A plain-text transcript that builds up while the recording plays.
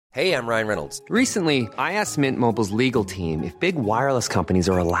Hey, I'm Ryan Reynolds. Recently, I asked Mint Mobile's legal team if big wireless companies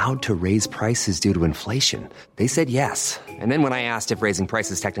are allowed to raise prices due to inflation. They said yes. And then when I asked if raising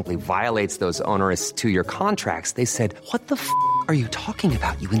prices technically violates those onerous two-year contracts, they said, "What the f*** are you talking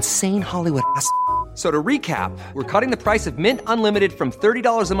about, you insane Hollywood ass?" So to recap, we're cutting the price of Mint Unlimited from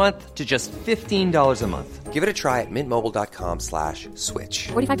 $30 a month to just $15 a month. Give it a try at mintmobile.com/switch.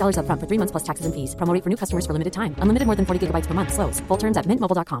 $45 up front for 3 months plus taxes and fees. Promo rate for new customers for limited time. Unlimited more than 40 gigabytes per month. Slows full terms at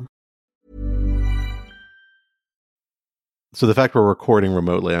mintmobile.com. So the fact we're recording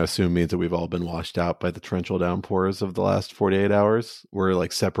remotely, I assume, means that we've all been washed out by the torrential downpours of the last 48 hours. We're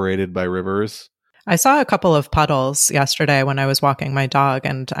like separated by rivers. I saw a couple of puddles yesterday when I was walking my dog,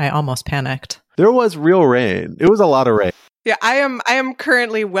 and I almost panicked. There was real rain. It was a lot of rain. Yeah, I am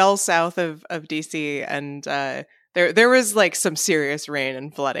currently well south of DC, and there was like some serious rain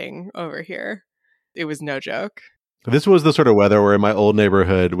and flooding over here. It was no joke. This was the sort of weather where in my old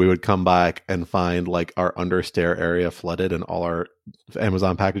neighborhood, we would come back and find like our understair area flooded and all our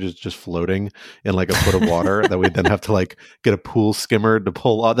Amazon packages just floating in like a foot of water that we'd then have to like get a pool skimmer to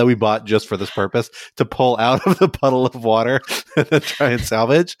pull out, that we bought just for this purpose, to pull out of the puddle of water and then try and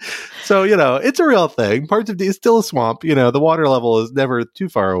salvage. So, you know, it's a real thing. Parts of D is still a swamp. You know, the water level is never too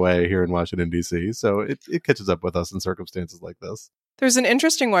far away here in Washington, D.C. So it catches up with us in circumstances like this. There's an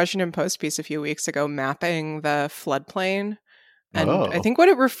interesting Washington Post piece a few weeks ago mapping the floodplain. And I think what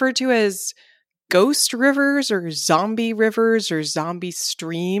it referred to as ghost rivers or zombie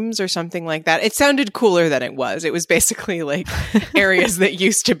streams or something like that. It sounded cooler than it was. It was basically like areas that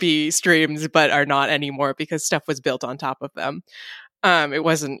used to be streams but are not anymore because stuff was built on top of them. It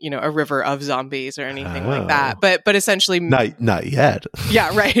wasn't, a river of zombies or anything like that. But essentially, not yet.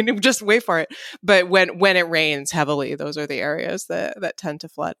 Yeah, right. Just wait for it. But when it rains heavily, those are the areas that tend to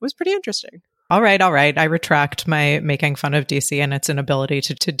flood. It was pretty interesting. All right. I retract my making fun of DC and its inability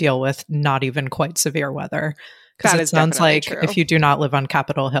to deal with not even quite severe weather. Because it sounds like true. If you do not live on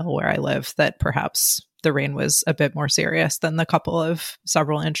Capitol Hill where I live, that perhaps the rain was a bit more serious than the couple of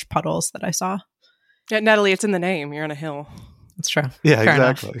several inch puddles that I saw. Yeah, Natalie, it's in the name. You're on a hill. That's true. Yeah, Fair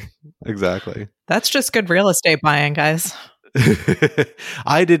exactly. enough. Exactly. That's just good real estate buying, guys.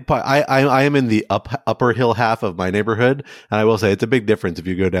 I am in the upper hill half of my neighborhood, and I will say it's a big difference if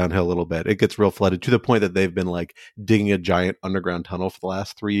you go downhill a little bit. It gets real flooded to the point that they've been like digging a giant underground tunnel for the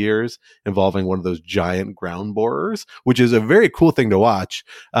last 3 years involving one of those giant ground borers, which is a very cool thing to watch,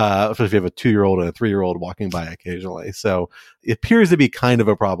 especially if you have a 2-year-old and a 3-year-old walking by occasionally. So it appears to be kind of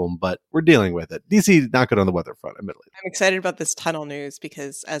a problem, but we're dealing with it. DC, not good on the weather front, admittedly. I'm excited about this tunnel news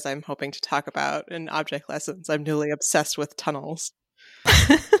because, as I'm hoping to talk about in object lessons, I'm newly obsessed with tunnels.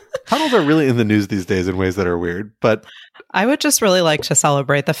 Tunnels are really in the news these days in ways that are weird, but I would just really like to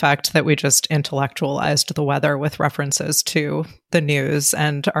celebrate the fact that we just intellectualized the weather with references to the news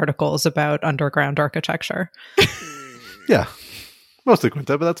and articles about underground architecture. Yeah, mostly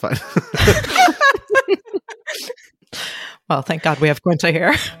Quinta, but that's fine. Well, thank God we have Quinta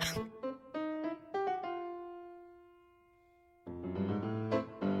here.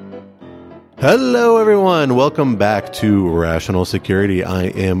 Hello, everyone. Welcome back to Rational Security. I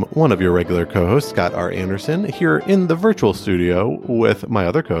am one of your regular co-hosts, Scott R. Anderson, here in the virtual studio with my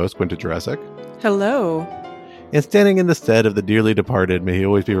other co-host, Quinta Jurassic. Hello. And standing in the stead of the dearly departed, may he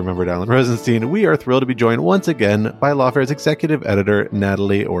always be remembered, Alan Rosenstein, we are thrilled to be joined once again by Lawfare's executive editor,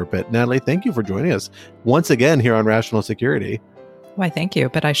 Natalie Orpett. Natalie, thank you for joining us once again here on Rational Security. Why, thank you,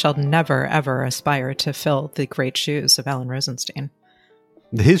 but I shall never, ever aspire to fill the great shoes of Alan Rosenstein.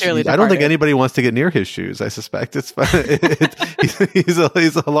 His shoes, I don't think anybody wants to get near his shoes. I suspect he's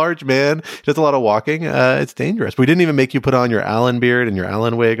a large man. He does a lot of walking. It's dangerous. We didn't even make you put on your Allen beard and your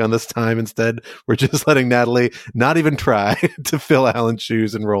Allen wig on this time. Instead, we're just letting Natalie not even try to fill Alan's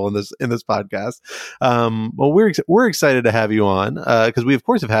shoes and roll in this podcast. Well, we're excited to have you on because we of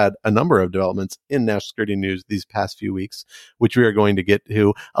course have had a number of developments in national security news these past few weeks, which we are going to get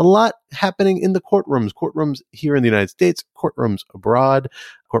to. A lot happening in the courtrooms here in the United States, courtrooms abroad.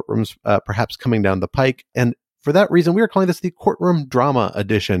 Courtrooms perhaps coming down the pike. And for that reason, we are calling this the Courtroom Drama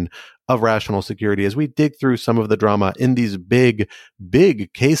edition of Rational Security as we dig through some of the drama in these big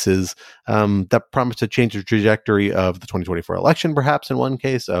cases that promise to change the trajectory of the 2024 election, perhaps in one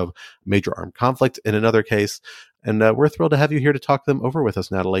case, of major armed conflict in another case. And we're thrilled to have you here to talk them over with us,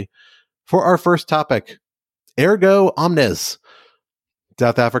 Natalie. For our first topic, ergo omnes.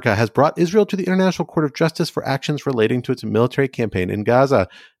 South Africa has brought Israel to the International Court of Justice for actions relating to its military campaign in Gaza,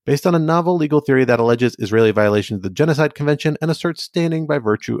 based on a novel legal theory that alleges Israeli violations of the Genocide Convention and asserts standing by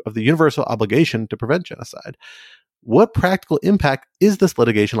virtue of the universal obligation to prevent genocide. What practical impact is this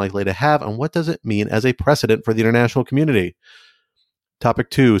litigation likely to have, and what does it mean as a precedent for the international community?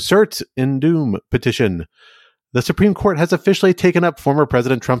 Topic 2, Cert in Doom petition. The Supreme Court has officially taken up former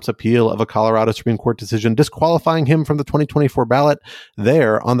President Trump's appeal of a Colorado Supreme Court decision disqualifying him from the 2024 ballot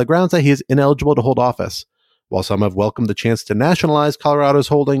there on the grounds that he is ineligible to hold office. While some have welcomed the chance to nationalize Colorado's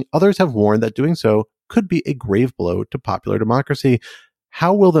holding, others have warned that doing so could be a grave blow to popular democracy.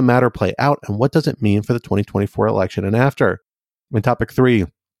 How will the matter play out, and what does it mean for the 2024 election and after? In topic 3,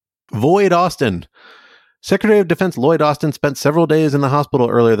 Lloyd Austin. Secretary of Defense Lloyd Austin spent several days in the hospital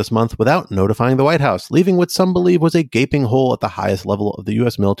earlier this month without notifying the White House, leaving what some believe was a gaping hole at the highest level of the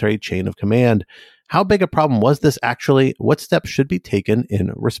U.S. military chain of command. How big a problem was this actually? What steps should be taken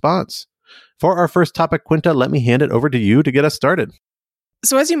in response? For our first topic, Quinta, let me hand it over to you to get us started.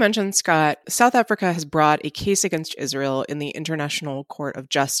 So as you mentioned, Scott, South Africa has brought a case against Israel in the International Court of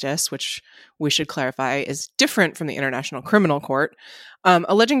Justice, which we should clarify is different from the International Criminal Court,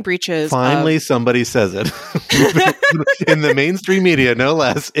 alleging breaches Finally, somebody says it. In the mainstream media, no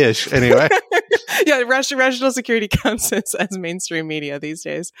less, ish, anyway. Yeah, rational security counts as mainstream media these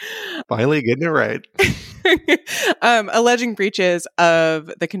days. Finally getting it right. Alleging breaches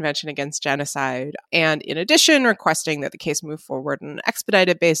of the Convention Against Genocide, and in addition, requesting that the case move forward on an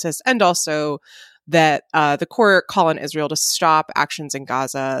expedited basis, and also that the court call on Israel to stop actions in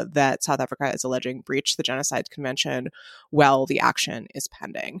Gaza that South Africa is alleging breach the Genocide Convention while the action is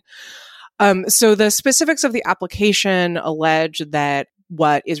pending. So the specifics of the application allege that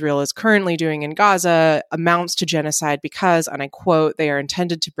what Israel is currently doing in Gaza amounts to genocide because, and I quote, they are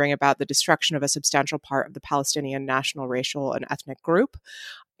intended to bring about the destruction of a substantial part of the Palestinian national, racial, and ethnic group.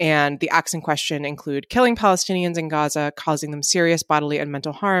 And the acts in question include killing Palestinians in Gaza, causing them serious bodily and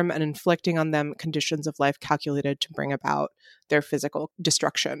mental harm, and inflicting on them conditions of life calculated to bring about their physical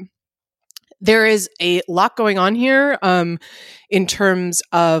destruction. There is a lot going on here in terms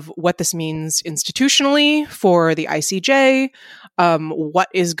of what this means institutionally for the ICJ, what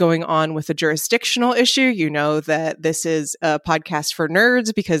is going on with the jurisdictional issue. You know that this is a podcast for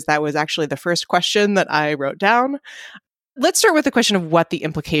nerds because that was actually the first question that I wrote down. Let's start with the question of what the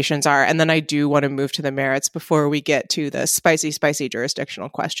implications are, and then I do want to move to the merits before we get to the spicy jurisdictional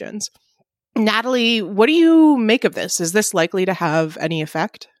questions. Natalie, what do you make of this? Is this likely to have any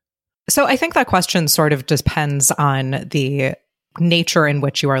effect? So I think that question sort of depends on the nature in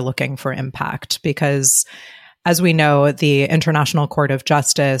which you are looking for impact, because as we know, the International Court of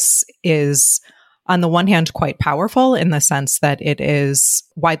Justice is, on the one hand, quite powerful in the sense that it is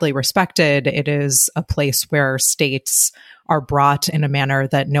widely respected. It is a place where states are brought in a manner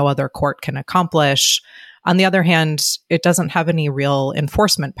that no other court can accomplish. On the other hand, it doesn't have any real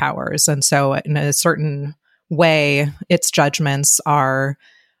enforcement powers. And so in a certain way, its judgments are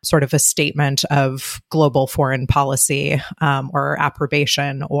sort of a statement of global foreign policy or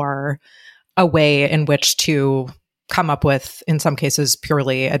approbation, or a way in which to come up with, in some cases,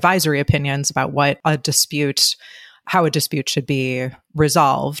 purely advisory opinions about how a dispute should be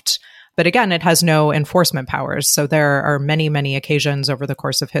resolved. But again, it has no enforcement powers. So there are many, many occasions over the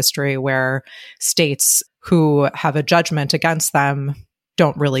course of history where states who have a judgment against them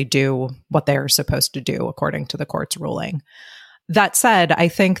don't really do what they're supposed to do according to the court's ruling. That said, I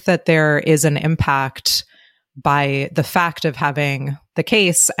think that there is an impact by the fact of having the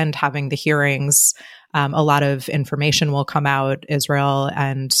case and having the hearings. A lot of information will come out. Israel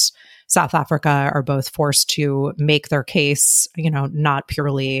and South Africa are both forced to make their case, not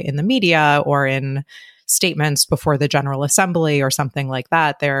purely in the media or in statements before the General Assembly or something like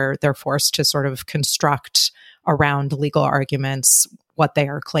that. They're forced to sort of construct around legal arguments what they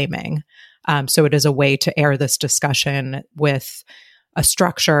are claiming. So it is a way to air this discussion with a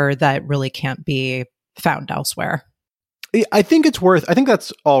structure that really can't be found elsewhere. I think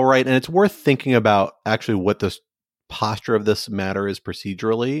that's all right. And it's worth thinking about actually what the posture of this matter is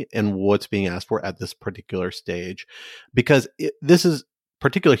procedurally and what's being asked for at this particular stage, because this is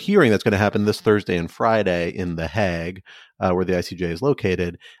particular hearing that's going to happen this Thursday and Friday in The Hague, where the ICJ is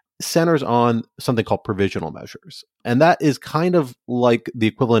located, centers on something called provisional measures. And that is kind of like the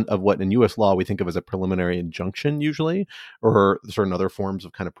equivalent of what in U.S. law we think of as a preliminary injunction usually, or certain other forms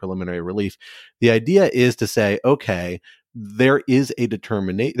of kind of preliminary relief. The idea is to say, okay, there is a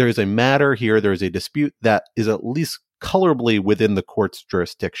matter here, there is a dispute that is at least colorably within the court's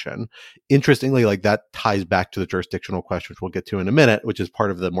jurisdiction. Interestingly, like that ties back to the jurisdictional question, which we'll get to in a minute, which is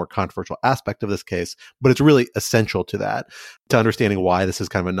part of the more controversial aspect of this case, but it's really essential to that, to understanding why this is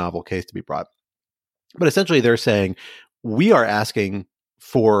kind of a novel case to be brought. But essentially they're saying, arguing,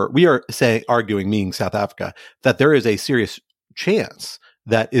 meaning South Africa, that there is a serious chance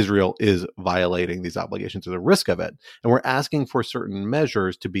that Israel is violating these obligations or the risk of it. And we're asking for certain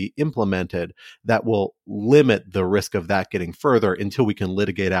measures to be implemented that will limit the risk of that getting further until we can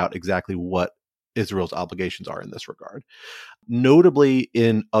litigate out exactly what Israel's obligations are in this regard. Notably,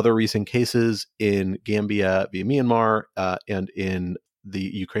 in other recent cases in Gambia via Myanmar and in the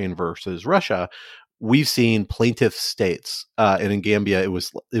Ukraine versus Russia, we've seen plaintiff states, and in Gambia, it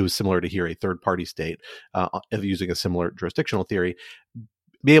was similar to here, a third-party state using a similar jurisdictional theory,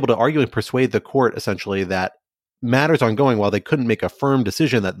 be able to argue and persuade the court essentially that matters ongoing, while they couldn't make a firm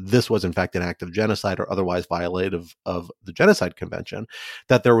decision that this was in fact an act of genocide or otherwise violative of the Genocide Convention,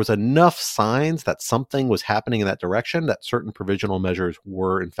 that there was enough signs that something was happening in that direction that certain provisional measures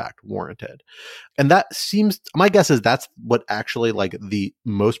were in fact warranted. And that seems, my guess is that's what actually like the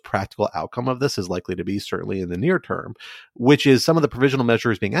most practical outcome of this is likely to be, certainly in the near term, which is some of the provisional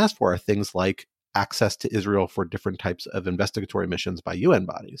measures being asked for are things like access to Israel for different types of investigatory missions by UN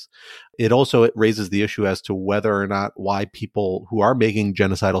bodies. It raises the issue as to whether or not why people who are making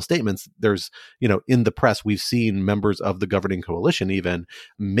genocidal statements, there's, in the press, we've seen members of the governing coalition even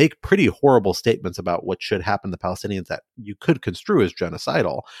make pretty horrible statements about what should happen to Palestinians that you could construe as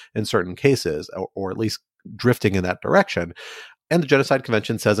genocidal in certain cases, or at least drifting in that direction. And the Genocide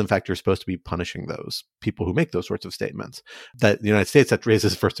Convention says, in fact, you're supposed to be punishing those people who make those sorts of statements. That the United States, that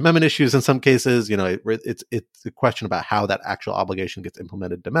raises First Amendment issues in some cases. It's a question about how that actual obligation gets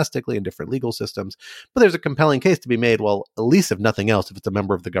implemented domestically in different legal systems. But there's a compelling case to be made. Well, at least if nothing else, if it's a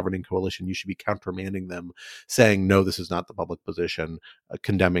member of the governing coalition, you should be countermanding them, saying, no, this is not the public position,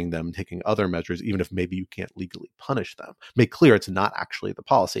 condemning them, taking other measures, even if maybe you can't legally punish them. Make clear it's not actually the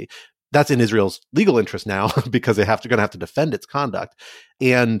policy. That's in Israel's legal interest now because they're going to have to defend its conduct.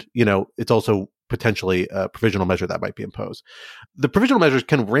 And, it's also potentially a provisional measure that might be imposed. The provisional measures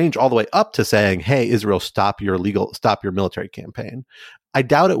can range all the way up to saying, hey, Israel, stop your military campaign. I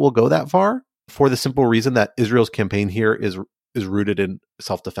doubt it will go that far for the simple reason that Israel's campaign here is rooted in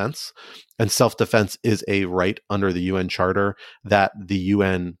self-defense. And self-defense is a right under the UN Charter that the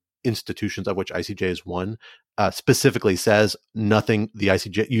UN institutions, of which ICJ is one, specifically says nothing the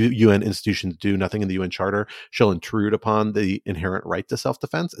ICJ UN institutions do, nothing in the UN Charter shall intrude upon the inherent right to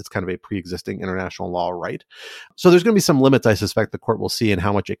self-defense. It's kind of a pre-existing international law right. So there's going to be some limits, I suspect, the court will see in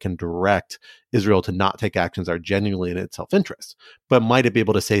how much it can direct Israel to not take actions that are genuinely in its self-interest. But might it be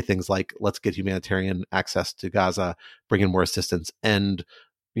able to say things like, let's get humanitarian access to Gaza, bring in more assistance, and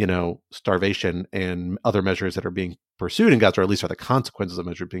starvation and other measures that are being pursued in Gaza, or at least are the consequences of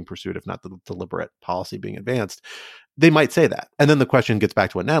measures being pursued, if not the deliberate policy being advanced. They might say that. And then the question gets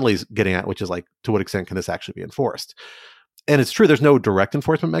back to what Natalie's getting at, which is like, to what extent can this actually be enforced? And it's true, there's no direct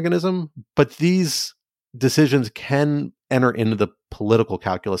enforcement mechanism, but these decisions can enter into the political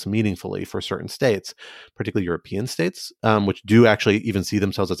calculus meaningfully for certain states, particularly European states, which do actually even see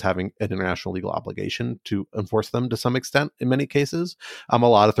themselves as having an international legal obligation to enforce them to some extent in many cases. A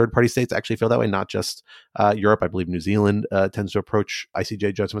lot of third-party states actually feel that way, not just Europe. I believe New Zealand tends to approach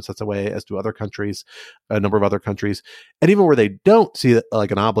ICJ judgments that way, as do other countries, a number of other countries. And even where they don't see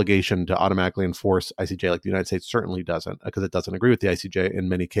like an obligation to automatically enforce ICJ, like the United States certainly doesn't, because it doesn't agree with the ICJ in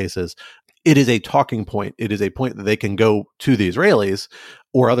many cases, it is a talking point. It is a point that they can go to the Israelis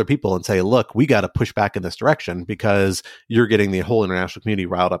or other people and say, look, we got to push back in this direction because you're getting the whole international community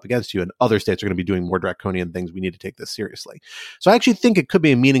riled up against you, and other states are going to be doing more draconian things. We need to take this seriously. So I actually think it could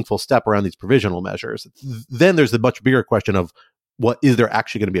be a meaningful step around these provisional measures. Then there's the much bigger question of what is there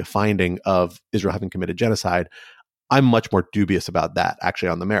actually going to be a finding of Israel having committed genocide? I'm much more dubious about that actually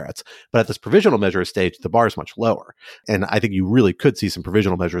on the merits. But at this provisional measure stage, the bar is much lower. And I think you really could see some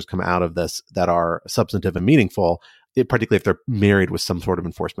provisional measures come out of this that are substantive and meaningful, particularly if they're married with some sort of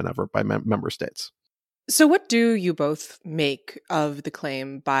enforcement effort by member states. So what do you both make of the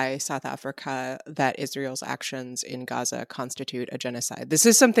claim by South Africa that Israel's actions in Gaza constitute a genocide? This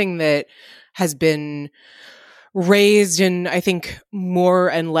is something that has been raised in, I think, more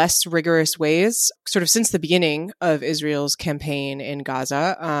and less rigorous ways, sort of since the beginning of Israel's campaign in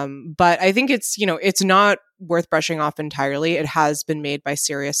Gaza. But I think it's not worth brushing off entirely. It has been made by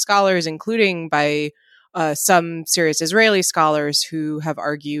serious scholars, including by some serious Israeli scholars who have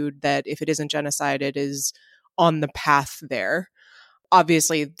argued that if it isn't genocide, it is on the path there.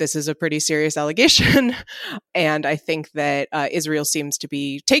 Obviously, this is a pretty serious allegation, and I think that Israel seems to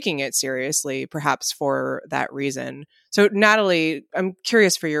be taking it seriously, perhaps for that reason. So, Natalie, I'm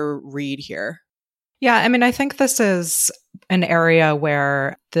curious for your read here. Yeah, I mean, I think this is an area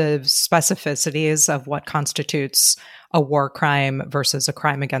where the specificities of what constitutes a war crime versus a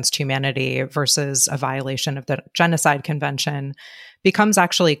crime against humanity versus a violation of the Genocide Convention becomes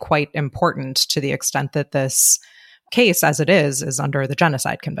actually quite important, to the extent that this case as it is under the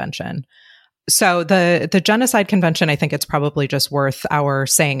Genocide Convention. So the Genocide Convention, I think it's probably just worth our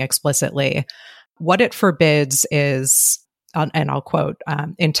saying explicitly. What it forbids is, and I'll quote,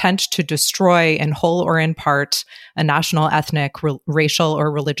 intent to destroy in whole or in part a national, ethnic, racial,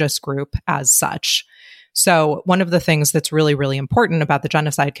 or religious group as such. So one of the things that's really, really important about the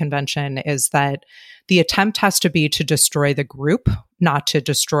Genocide Convention is that the attempt has to be to destroy the group, not to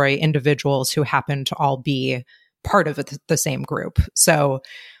destroy individuals who happen to all be part of the same group. So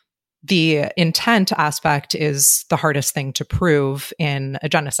the intent aspect is the hardest thing to prove in a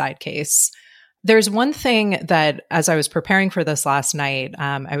genocide case. There's one thing that, as I was preparing for this last night,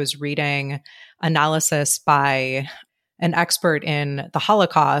 I was reading analysis by an expert in the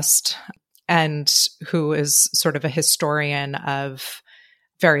Holocaust and who is sort of a historian of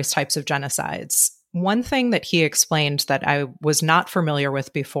various types of genocides. One thing that he explained that I was not familiar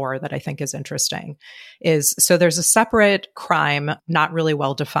with before that I think is interesting is, so there's a separate crime, not really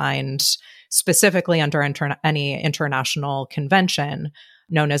well defined, specifically under any international convention,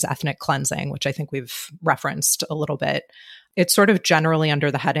 known as ethnic cleansing, which I think we've referenced a little bit. It's sort of generally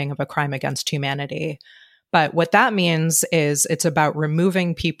under the heading of a crime against humanity. But what that means is it's about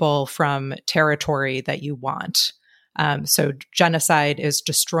removing people from territory that you want. So genocide is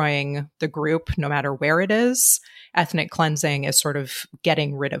destroying the group no matter where it is. Ethnic cleansing is sort of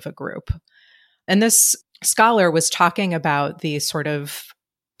getting rid of a group. And this scholar was talking about the sort of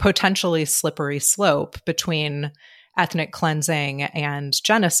potentially slippery slope between ethnic cleansing and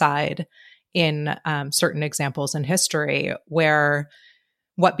genocide in certain examples in history, where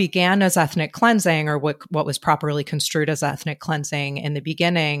what began as ethnic cleansing, or what was properly construed as ethnic cleansing in the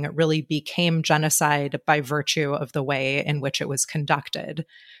beginning, really became genocide by virtue of the way in which it was conducted.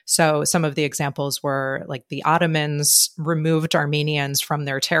 So some of the examples were like the Ottomans removed Armenians from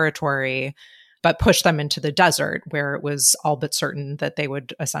their territory, but pushed them into the desert where it was all but certain that they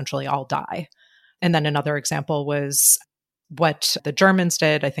would essentially all die. And then another example was what the Germans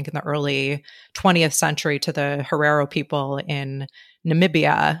did, I think in the early 20th century, to the Herero people in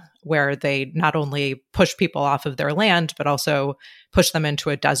Namibia, where they not only pushed people off of their land, but also pushed them into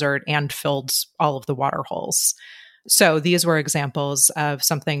a desert and filled all of the water holes. So these were examples of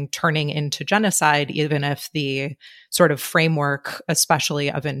something turning into genocide, even if the sort of framework,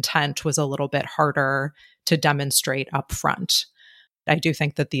 especially of intent, was a little bit harder to demonstrate up front. I do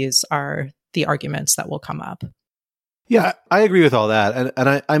think that these are the arguments that will come up. Yeah, I agree with all that.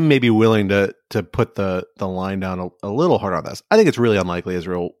 And I'm maybe willing to put the line down a little hard on this. I think it's really unlikely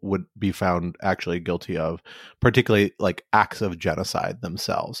Israel would be found actually guilty of particularly like acts of genocide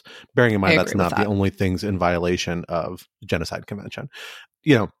themselves, bearing in mind that's not the only things in violation of the Genocide Convention.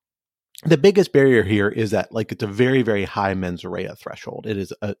 You know, the biggest barrier here is that like it's a very, very high mens rea threshold. It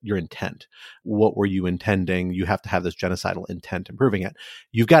is your intent. What were you intending? You have to have this genocidal intent in proving it.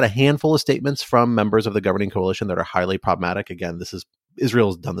 You've got a handful of statements from members of the governing coalition that are highly problematic. Again,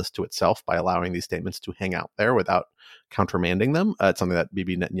 Israel's done this to itself by allowing these statements to hang out there without countermanding them. It's something that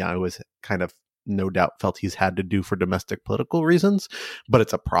Bibi Netanyahu has kind of no doubt felt he's had to do for domestic political reasons, but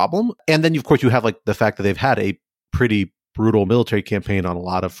it's a problem. And then, of course, you have like the fact that they've had a pretty brutal military campaign on a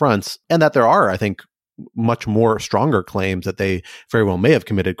lot of fronts, and that there are, I think, much more stronger claims that they very well may have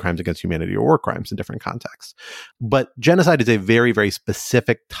committed crimes against humanity or war crimes in different contexts. But genocide is a very, very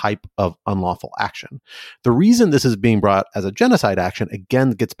specific type of unlawful action. The reason this is being brought as a genocide action,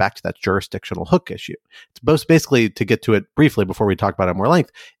 again, gets back to that jurisdictional hook issue. It's both basically, to get to it briefly before we talk about it at more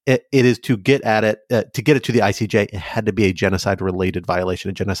length, it is to get at it, to get it to the ICJ, it had to be a genocide-related violation,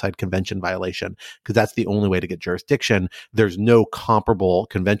 a genocide convention violation, because that's the only way to get jurisdiction. There's no comparable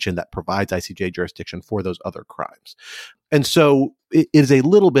convention that provides ICJ jurisdiction for those other crimes. And so it is a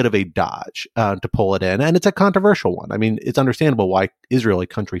little bit of a dodge to pull it in, and it's a controversial one. I mean, it's understandable why Israel, a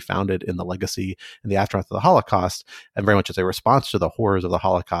country founded in the legacy and the aftermath of the Holocaust, and very much as a response to the horrors of the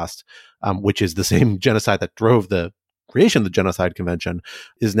Holocaust, which is the same genocide that drove the creation of the Genocide Convention,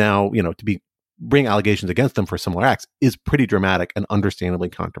 is now, to bring allegations against them for similar acts is pretty dramatic and understandably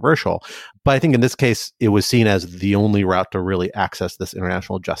controversial. But I think in this case, it was seen as the only route to really access this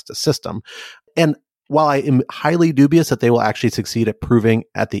international justice system. And while I am highly dubious that they will actually succeed at proving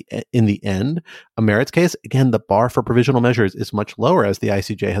in the end a merits case, again, the bar for provisional measures is much lower as the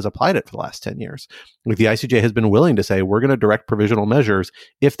ICJ has applied it for the last 10 years. Like the ICJ has been willing to say, we're going to direct provisional measures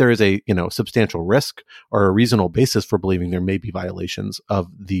if there is a substantial risk or a reasonable basis for believing there may be violations of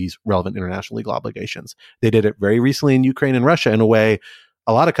these relevant international legal obligations. They did it very recently in Ukraine and Russia in a way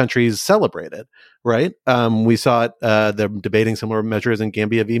a lot of countries celebrated, right? We saw it, they're debating similar measures in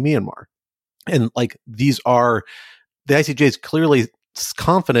Gambia v. Myanmar. And like the ICJ is clearly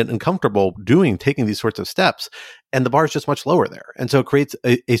confident and comfortable taking these sorts of steps. And the bar is just much lower there. And so it creates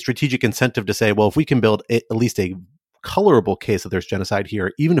a strategic incentive to say, well, if we can build at least a colorable case that there's genocide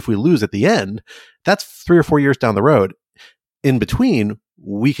here, even if we lose at the end, that's 3 or 4 years down the road. In between,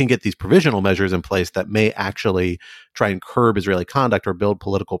 we can get these provisional measures in place that may actually try and curb Israeli conduct or build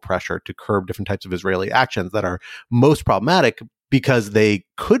political pressure to curb different types of Israeli actions that are most problematic because they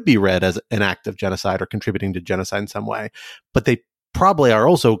could be read as an act of genocide or contributing to genocide in some way, but they probably are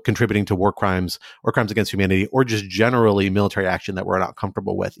also contributing to war crimes or crimes against humanity or just generally military action that we're not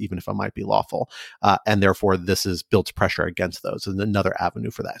comfortable with, even if it might be lawful. And therefore, this builds pressure against those. And another avenue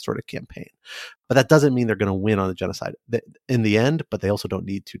for that sort of campaign. But that doesn't mean they're going to win on the genocide in the end, but they also don't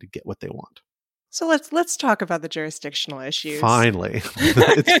need to get what they want. So let's talk about the jurisdictional issues. Finally.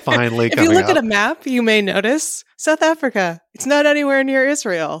 It's finally coming If you look up. at a map, you may notice South Africa. It's not anywhere near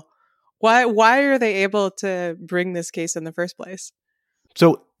Israel. Why are they able to bring this case in the first place?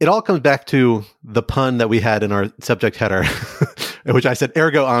 So it all comes back to the pun that we had in our subject header, in which I said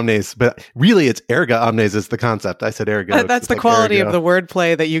ergo omnes, but really it's erga omnes is the concept. I said ergo. That's the quality of the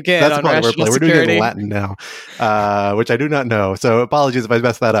wordplay that you get on national security. We're doing it in Latin now, which I do not know. So apologies if I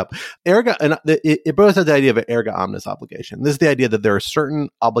messed that up. Erga, and it boils down to the idea of an erga omnes obligation. This is the idea that there are certain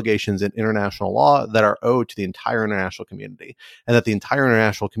obligations in international law that are owed to the entire international community, and that the entire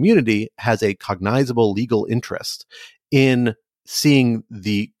international community has a cognizable legal interest in seeing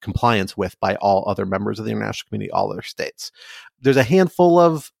the compliance with by all other members of the international community, all other states. There's a handful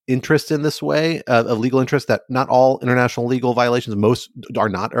of interest in this way, of legal interest, that not all international legal violations, most are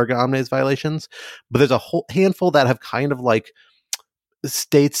not erga omnes violations, but there's a whole handful that have kind of like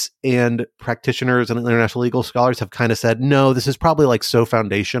states and practitioners and international legal scholars have kind of said, no, this is probably like so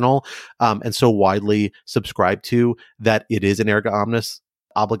foundational and so widely subscribed to that it is an erga omnes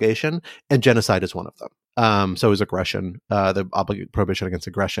obligation, and genocide is one of them. So is aggression, the prohibition against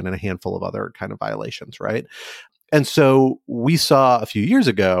aggression, and a handful of other kind of violations, right? And so we saw a few years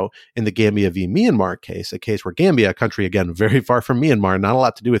ago in the Gambia v. Myanmar case, a case where Gambia, a country, again, very far from Myanmar, not a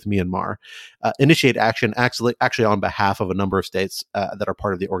lot to do with Myanmar, initiate action actually on behalf of a number of states that are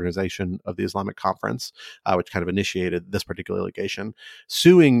part of the Organization of the Islamic Conference, which kind of initiated this particular litigation,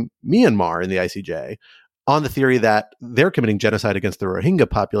 suing Myanmar in the ICJ on the theory that they're committing genocide against the Rohingya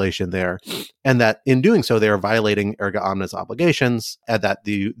population there, and that in doing so, they are violating erga omnes obligations, and that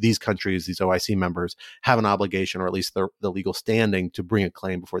these countries, these OIC members, have an obligation, or at least the legal standing, to bring a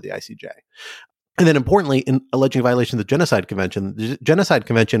claim before the ICJ. And then importantly, in alleging violations of the Genocide Convention, the Genocide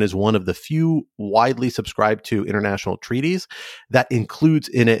Convention is one of the few widely subscribed to international treaties that includes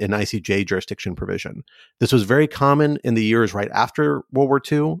in it an ICJ jurisdiction provision. This was very common in the years right after World War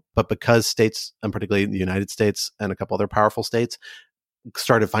II, but because states, and particularly the United States and a couple other powerful states,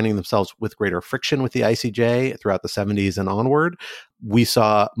 started finding themselves with greater friction with the ICJ throughout the 70s and onward, we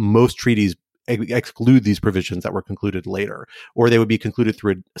saw most treaties exclude these provisions that were concluded later, or they would be concluded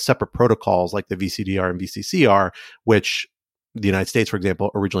through separate protocols like the VCDR and VCCR, which the United States, for example,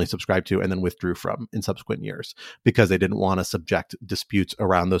 originally subscribed to and then withdrew from in subsequent years because they didn't want to subject disputes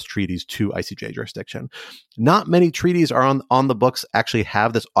around those treaties to ICJ jurisdiction. Not many treaties are on the books actually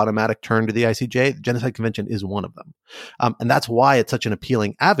have this automatic turn to the ICJ. The Genocide Convention is one of them. And that's why it's such an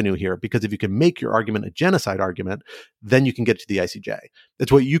appealing avenue here, because if you can make your argument a genocide argument, then you can get to the ICJ.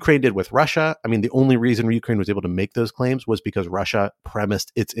 It's what Ukraine did with Russia. I mean, the only reason Ukraine was able to make those claims was because Russia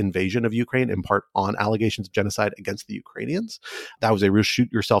premised its invasion of Ukraine in part on allegations of genocide against the Ukrainians. That was a real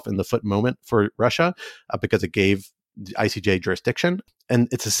shoot yourself in the foot moment for Russia because it gave the ICJ jurisdiction. And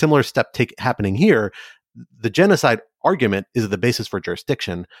it's a similar step happening here. The genocide argument is the basis for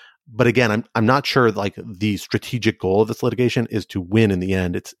jurisdiction. But again, I'm not sure like the strategic goal of this litigation is to win in the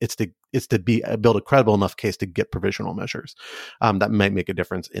end. It's to build a credible enough case to get provisional measures that might make a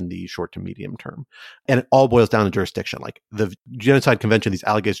difference in the short to medium term. And it all boils down to jurisdiction. Like the Genocide Convention, these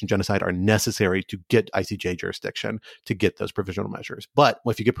allegations of genocide are necessary to get ICJ jurisdiction to get those provisional measures. But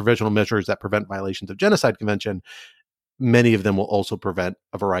if you get provisional measures that prevent violations of Genocide Convention, many of them will also prevent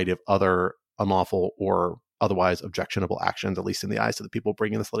a variety of other unlawful or otherwise objectionable actions, at least in the eyes of the people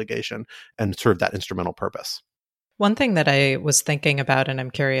bringing this litigation, and serve that instrumental purpose. One thing that I was thinking about, and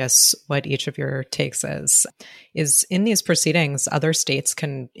I'm curious what each of your takes is in these proceedings, other states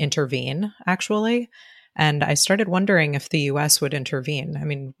can intervene, actually. And I started wondering if the U.S. would intervene. I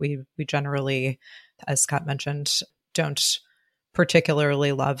mean, we generally, as Scott mentioned, don't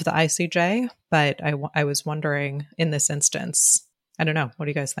particularly love the ICJ, but I was wondering in this instance, I don't know, what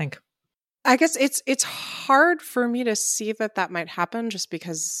do you guys think? I guess it's hard for me to see that might happen just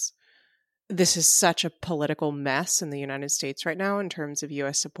because this is such a political mess in the United States right now in terms of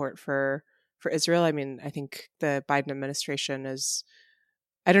U.S. support for for Israel. I mean, I think the Biden administration is,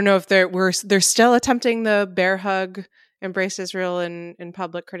 I don't know if they're still attempting the bear hug, embrace Israel in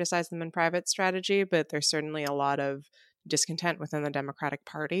public, criticize them in private strategy, but there's certainly a lot of discontent within the Democratic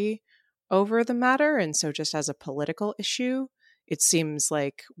Party over the matter. And so just as a political issue, it seems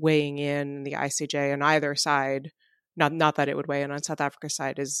like weighing in the ICJ on either side, not that it would weigh in on South Africa's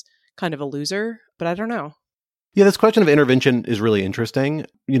side, is kind of a loser, but I don't know. Yeah, this question of intervention is really interesting.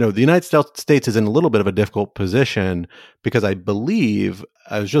 The United States is in a little bit of a difficult position because I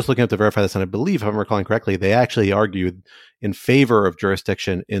was just looking up to verify this, and I believe, if I'm recalling correctly, they actually argued in favor of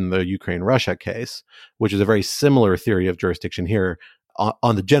jurisdiction in the Ukraine-Russia case, which is a very similar theory of jurisdiction here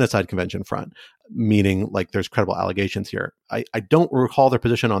on the Genocide Convention front, meaning like there's credible allegations here. I don't recall their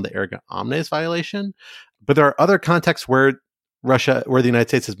position on the erga omnes violation, but there are other contexts where the United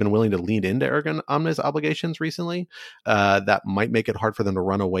States has been willing to lean into erga omnes obligations recently, that might make it hard for them to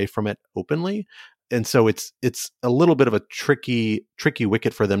run away from it openly. And so it's a little bit of a tricky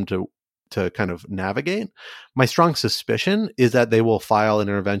wicket for them to kind of navigate. My strong suspicion is that they will file an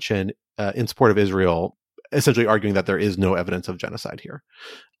intervention in support of Israel, essentially arguing that there is no evidence of genocide here.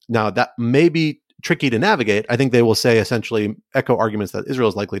 Now, that may be tricky to navigate. I think they will say, essentially echo arguments that Israel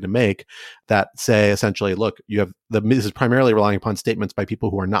is likely to make that say, essentially, look, this is primarily relying upon statements by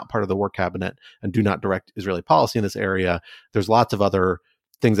people who are not part of the war cabinet and do not direct Israeli policy in this area. There's lots of other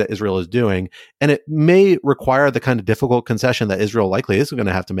things that Israel is doing. And it may require the kind of difficult concession that Israel likely is going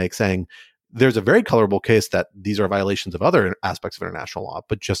to have to make, saying there's a very colorable case that these are violations of other aspects of international law,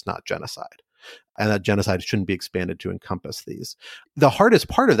 but just not genocide. And that genocide shouldn't be expanded to encompass these. The hardest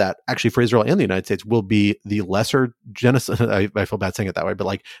part of that, actually, for Israel and the United States will be the lesser genocide. I feel bad saying it that way, but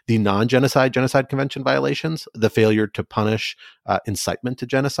like the non-genocide Genocide Convention violations, the failure to punish incitement to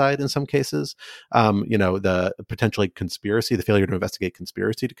genocide in some cases, the potentially conspiracy, the failure to investigate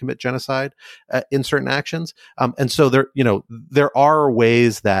conspiracy to commit genocide in certain actions. And so there are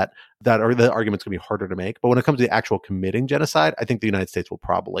ways that are the argument's going to be harder to make. But when it comes to the actual committing genocide, I think the United States will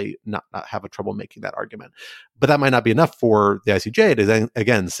probably not have a trouble making that argument. But that might not be enough for the ICJ to then,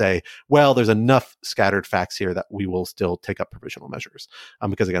 again, say, well, there's enough scattered facts here that we will still take up provisional measures.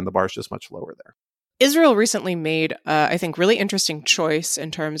 Because, again, the bar is just much lower there. Israel recently made, I think, really interesting choice in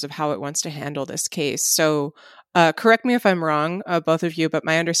terms of how it wants to handle this case. So correct me if I'm wrong, both of you, but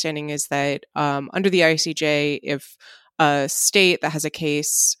my understanding is that under the ICJ, if a state that has a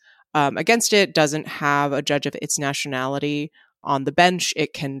case against it doesn't have a judge of its nationality on the bench,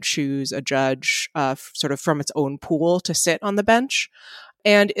 it can choose a judge sort of from its own pool to sit on the bench.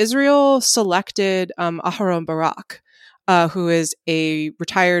 And Israel selected Aharon Barak, who is a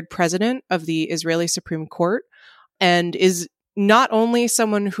retired president of the Israeli Supreme Court and is not only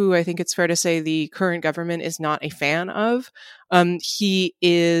someone who I think it's fair to say the current government is not a fan of. He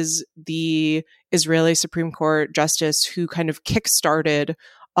is the Israeli Supreme Court justice who kind of kickstarted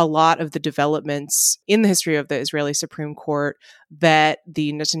a lot of the developments in the history of the Israeli Supreme Court that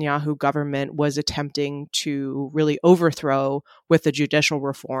the Netanyahu government was attempting to really overthrow with the judicial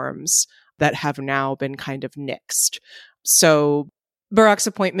reforms that have now been kind of nixed. So Barak's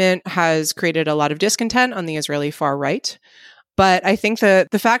appointment has created a lot of discontent on the Israeli far right. But I think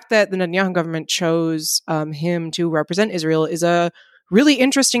that the fact that the Netanyahu government chose him to represent Israel is a really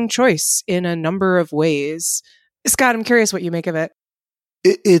interesting choice in a number of ways. Scott, I'm curious what you make of it.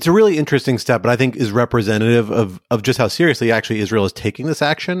 It's a really interesting step, but I think is representative of just how seriously actually Israel is taking this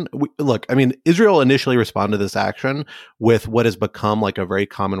action. Look, I mean, Israel initially responded to this action with what has become like a very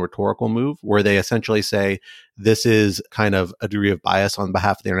common rhetorical move, where they essentially say this is kind of a degree of bias on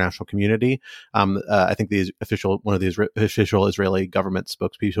behalf of the international community. I think one of the official Israeli government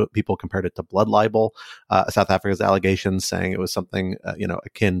spokespeople compared it to blood libel. South Africa's allegations saying it was something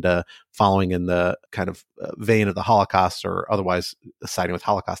akin to following in the kind of vein of the Holocaust, or otherwise siding with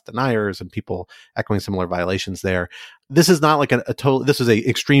Holocaust deniers and people echoing similar violations there. This is not like this is a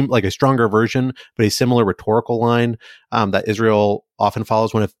extreme, like a stronger version, but a similar rhetorical line that Israel often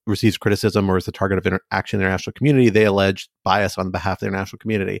follows when it receives criticism or is the target of action in the international community. They allege bias on behalf of the international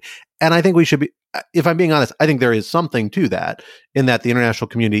community. And I think we should be, if I'm being honest, I think there is something to that, in that the international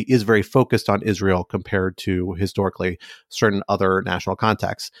community is very focused on Israel compared to historically certain other national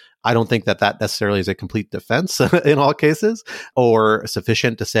contexts. I don't think that necessarily is a complete defense in all cases, or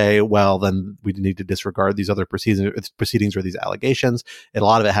sufficient to say, well, then we need to disregard these other proceedings or these allegations. And a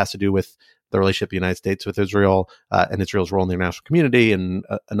lot of it has to do with the relationship of the United States with Israel and Israel's role in the international community and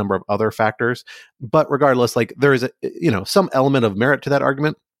a number of other factors. But regardless, like there is some element of merit to that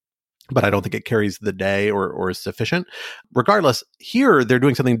argument, but I don't think it carries the day or is sufficient. Regardless, here they're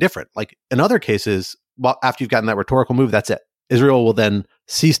doing something different. Like in other cases, well, after you've gotten that rhetorical move, that's it. Israel will then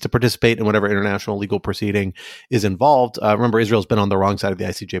cease to participate in whatever international legal proceeding is involved. Remember, Israel's been on the wrong side of the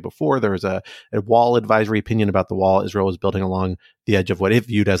ICJ before. There was a wall advisory opinion about the wall Israel was building along the edge of what it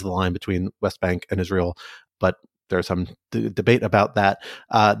viewed as the line between West Bank and Israel. But there's some debate about that.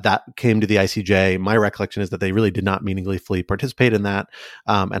 That came to the ICJ. My recollection is that they really did not meaningfully participate in that,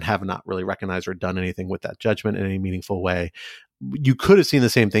 and have not really recognized or done anything with that judgment in any meaningful way. You could have seen the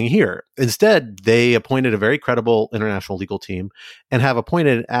same thing here. Instead, they appointed a very credible international legal team and have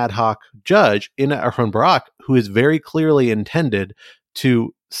appointed an ad hoc judge in Aharon Barak, who is very clearly intended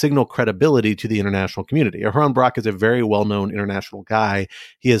to signal credibility to the international community. Aharon Barak is a very well-known international guy.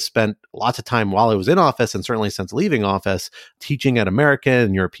 He has spent lots of time while he was in office, and certainly since leaving office, teaching at American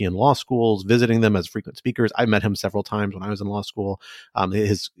and European law schools, visiting them as frequent speakers. I met him several times when I was in law school.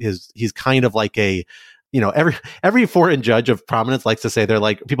 He's kind of like a, every foreign judge of prominence likes to say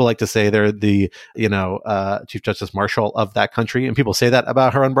people like to say they're the, Chief Justice Marshall of that country. And people say that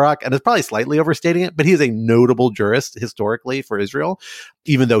about Aharon Barak, and it's probably slightly overstating it, but he is a notable jurist historically for Israel,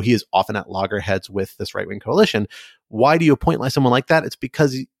 even though he is often at loggerheads with this right-wing coalition. Why do you appoint someone like that? It's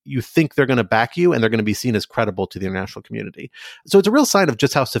because you think they're going to back you and they're going to be seen as credible to the international community. So it's a real sign of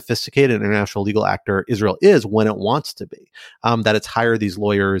just how sophisticated an international legal actor Israel is when it wants to be, that it's hired these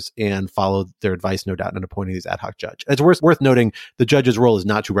lawyers and followed their advice, no doubt, in appointing these ad hoc judge. And it's worth noting the judge's role is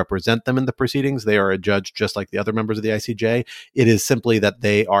not to represent them in the proceedings. They are a judge just like the other members of the ICJ. It is simply that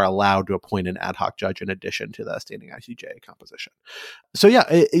they are allowed to appoint an ad hoc judge in addition to the standing ICJ composition. So yeah,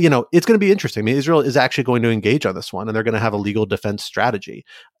 it's going to be interesting. I mean, Israel is actually going to engage on this one, and they're going to have a legal defense strategy.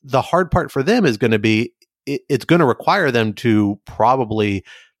 The hard part for them is going to be, it's going to require them to probably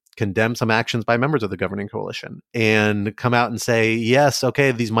condemn some actions by members of the governing coalition and come out and say, yes,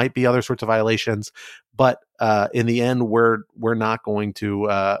 okay, these might be other sorts of violations, but in the end, we're not going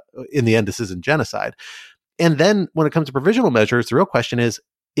to, in the end, this isn't genocide. And then when it comes to provisional measures, the real question is,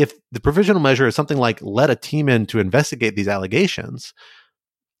 if the provisional measure is something like let a team in to investigate these allegations,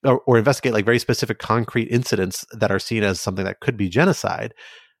 or investigate very specific concrete incidents that are seen as something that could be genocide,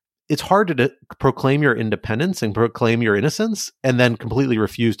 it's hard to proclaim your independence and proclaim your innocence and then completely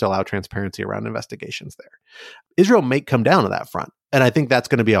refuse to allow transparency around investigations there. Israel may come down to that front. And I think that's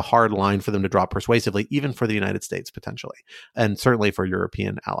going to be a hard line for them to draw persuasively, even for the United States potentially, and certainly for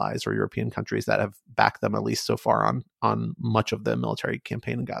European allies or European countries that have backed them, at least so far, on much of the military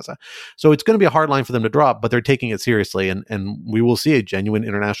campaign in Gaza. So it's going to be a hard line for them to draw, but they're taking it seriously. And we will see a genuine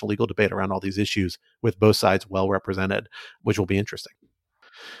international legal debate around all these issues with both sides well represented, which will be interesting.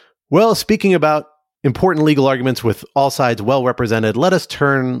 Well, speaking about important legal arguments with all sides well represented, let us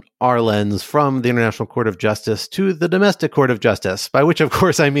turn our lens from the International Court of Justice to the domestic Court of Justice, by which, of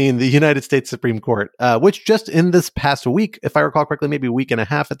course, I mean the United States Supreme Court, which just in this past week, if I recall correctly, maybe a week and a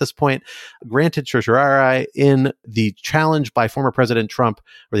half at this point, granted certiorari in the challenge by former President Trump,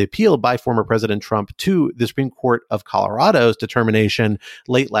 or the appeal by former President Trump to the Supreme Court of Colorado's determination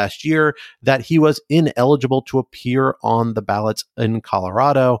late last year that he was ineligible to appear on the ballots in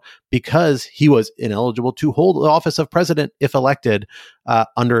Colorado because he was ineligible to hold the office of president if elected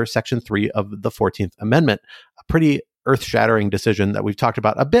under Section 3 of the 14th Amendment. A pretty earth-shattering decision that we've talked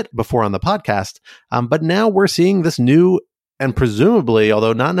about a bit before on the podcast. But now we're seeing this new and presumably,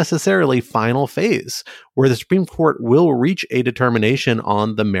 although not necessarily, final phase where the Supreme Court will reach a determination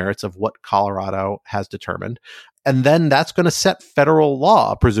on the merits of what Colorado has determined. And then that's going to set federal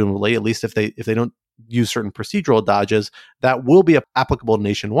law, presumably, at least if they don't use certain procedural dodges, that will be applicable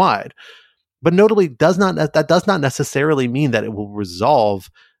nationwide. But notably, that does not necessarily mean that it will resolve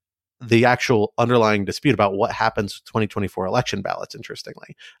the actual underlying dispute about what happens with 2024 election ballots,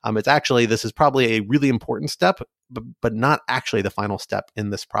 interestingly. This is probably a really important step, but not actually the final step in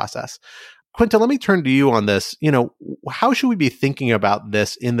this process. Quinta, let me turn to you on this. How should we be thinking about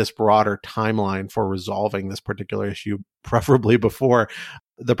this in this broader timeline for resolving this particular issue, preferably before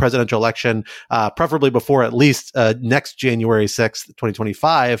the presidential election, preferably before at least next January 6th,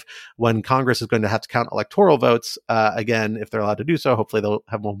 2025, when Congress is going to have to count electoral votes, again, if they're allowed to do so. Hopefully they'll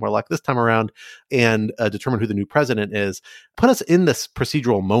have more luck this time around, and determine who the new president is. Put us in this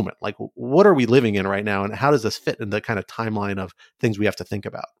procedural moment. What are we living in right now, and how does this fit in the kind of timeline of things we have to think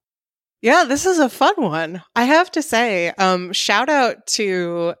about? Yeah, this is a fun one. I have to say, shout out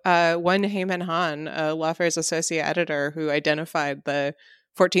to one Heyman Han, a Law Affairs Associate Editor, who identified the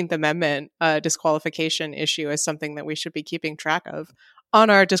 14th Amendment disqualification issue as something that we should be keeping track of on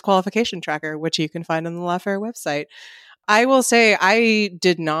our disqualification tracker, which you can find on the Lawfare website. I will say I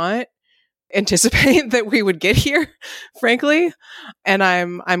did not anticipate that we would get here, frankly. And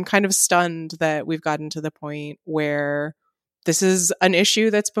I'm kind of stunned that we've gotten to the point where this is an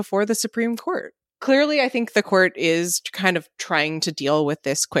issue that's before the Supreme Court. Clearly, I think the court is kind of trying to deal with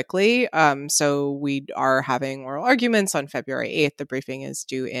this quickly. So we are having oral arguments on February 8th. The briefing is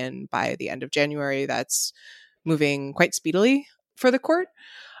due in by the end of January. That's moving quite speedily for the court.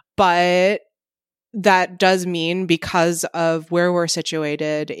 But that does mean, because of where we're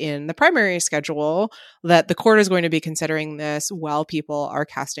situated in the primary schedule, that the court is going to be considering this while people are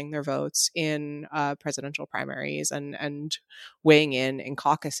casting their votes in presidential primaries and weighing in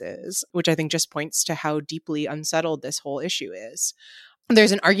caucuses, which I think just points to how deeply unsettled this whole issue is.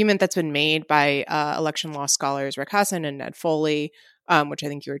 There's an argument that's been made by election law scholars Rick Hassan and Ned Foley, which I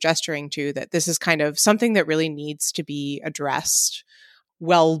think you were gesturing to, that this is kind of something that really needs to be addressed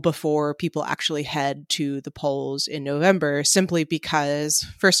well before people actually head to the polls in November, simply because,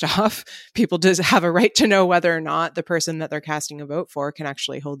 first off, people just have a right to know whether or not the person that they're casting a vote for can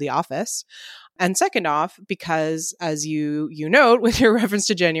actually hold the office. And second off, because as you note with your reference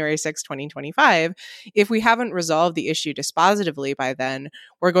to January 6, 2025, if we haven't resolved the issue dispositively by then,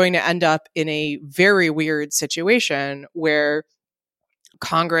 we're going to end up in a very weird situation where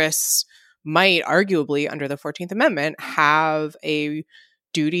Congress might arguably, under the 14th Amendment, have a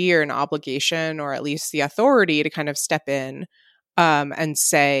duty or an obligation, or at least the authority, to kind of step in and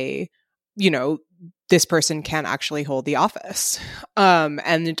say, this person can actually hold the office.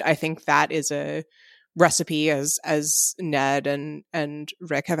 And I think that is a recipe, as Ned and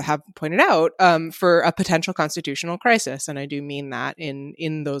Rick have pointed out, for a potential constitutional crisis. And I do mean that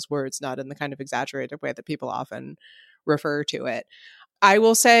in those words, not in the kind of exaggerated way that people often refer to it. I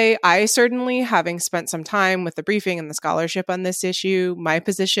will say, I certainly, having spent some time with the briefing and the scholarship on this issue, my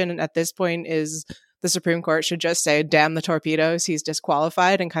position at this point is the Supreme Court should just say, damn the torpedoes, he's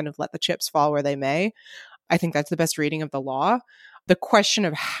disqualified, and kind of let the chips fall where they may. I think that's the best reading of the law. The question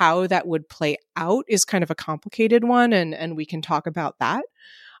of how that would play out is kind of a complicated one, and we can talk about that.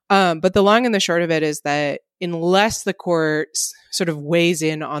 But the long and the short of it is that unless the court sort of weighs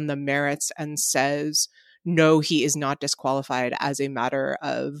in on the merits and says, no, he is not disqualified as a matter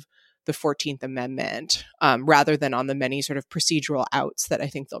of the 14th Amendment, rather than on the many sort of procedural outs that I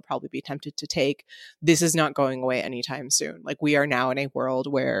think they'll probably be tempted to take, this is not going away anytime soon. Like, we are now in a world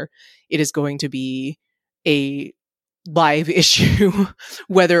where it is going to be a live issue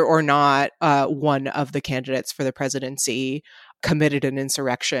whether or not one of the candidates for the presidency committed an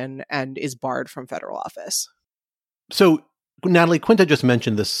insurrection and is barred from federal office. So, Natalie, Quinta just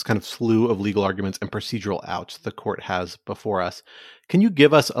mentioned this kind of slew of legal arguments and procedural outs the court has before us. Can you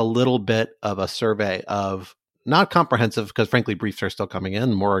give us a little bit of a survey of, not comprehensive, because frankly, briefs are still coming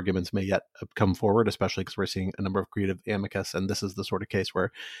in, more arguments may yet come forward, especially because we're seeing a number of creative amicus, and this is the sort of case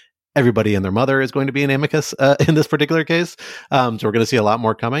where everybody and their mother is going to be an amicus in this particular case. So we're going to see a lot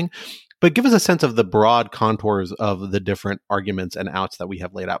more coming. But give us a sense of the broad contours of the different arguments and outs that we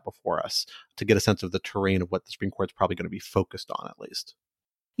have laid out before us, to get a sense of the terrain of what the Supreme Court's probably going to be focused on, at least.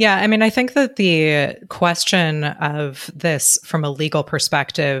 Yeah, I mean, I think that the question of this from a legal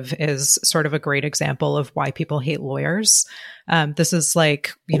perspective is sort of a great example of why people hate lawyers. This is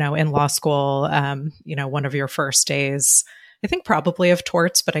like, in law school, one of your first days, I think probably of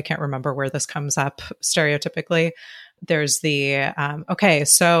torts, but I can't remember where this comes up stereotypically. There's the, okay,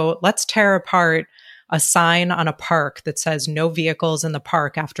 so let's tear apart a sign on a park that says no vehicles in the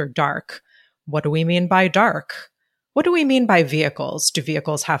park after dark. What do we mean by dark? What do we mean by vehicles? Do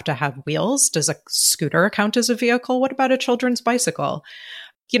vehicles have to have wheels? Does a scooter count as a vehicle? What about a children's bicycle?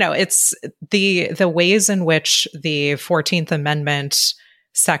 It's the ways in which the 14th Amendment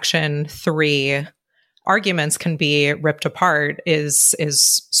Section 3 arguments can be ripped apart is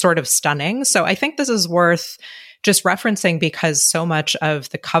sort of stunning. So I think this is worth just referencing, because so much of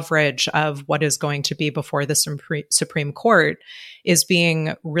the coverage of what is going to be before the Supreme Court is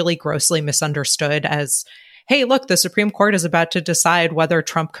being really grossly misunderstood as, hey, look, the Supreme Court is about to decide whether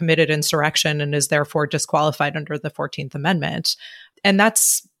Trump committed insurrection and is therefore disqualified under the 14th Amendment. And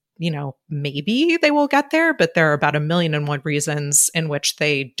that's, maybe they will get there, but there are about 1,000,001 reasons in which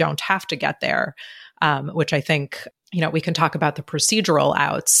they don't have to get there, which I think, we can talk about the procedural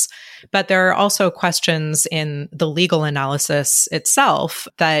outs, but there are also questions in the legal analysis itself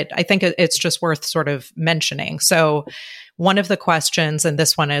that I think it's just worth sort of mentioning. So one of the questions, and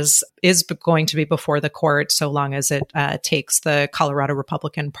this one is going to be before the court so long as it takes the Colorado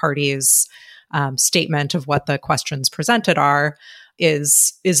Republican Party's statement of what the questions presented are,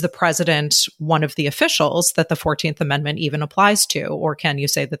 is the president one of the officials that the 14th Amendment even applies to? Or can you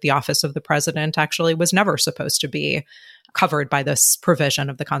say that the office of the president actually was never supposed to be covered by this provision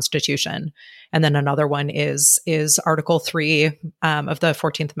of the Constitution. And then another one is Article 3 of the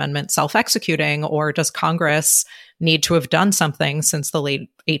 14th Amendment self-executing, or does Congress need to have done something since the late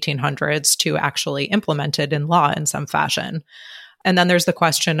 1800s to actually implement it in law in some fashion? And then there's the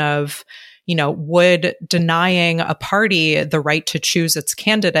question of, would denying a party the right to choose its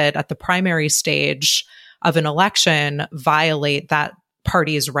candidate at the primary stage of an election violate that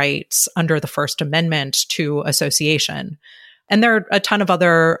party's rights under the First Amendment to association? And there are a ton of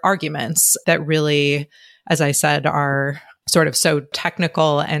other arguments that really, as I said, are sort of so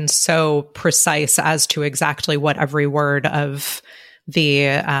technical and so precise as to exactly what every word of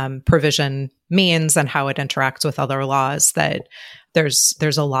the provision means and how it interacts with other laws, that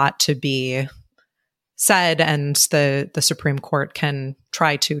there's a lot to be said, and the Supreme Court can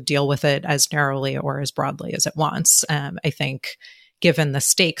try to deal with it as narrowly or as broadly as it wants. I think given the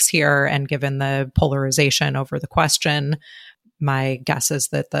stakes here and given the polarization over the question, my guess is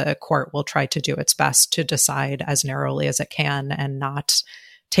that the court will try to do its best to decide as narrowly as it can and not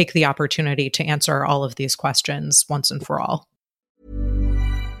take the opportunity to answer all of these questions once and for all.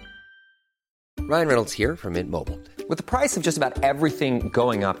 Ryan Reynolds here from Mint Mobile. With the price of just about everything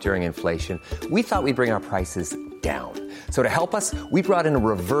going up during inflation, we thought we'd bring our prices down. So to help us, we brought in a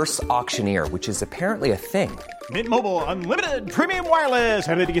reverse auctioneer, which is apparently a thing. Mint Mobile Unlimited Premium Wireless.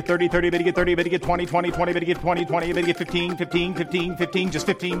 How to get 30, 30, bit to get 30, bit to get 20, 20, 20, bit to get 20, 20, bit to get 15, 15, 15, 15, just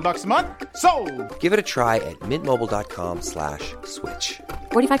 $15 a month? Sold! Give it a try at mintmobile.com/switch.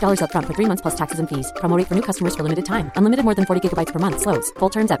 $45 up front for 3 months plus taxes and fees. Promo rate for new customers for limited time. Unlimited more than 40 gigabytes per month. Slows full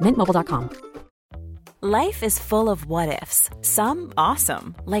terms at mintmobile.com. Life is full of what-ifs. Some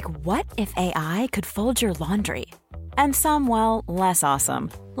awesome, like what if AI could fold your laundry? And some, well, less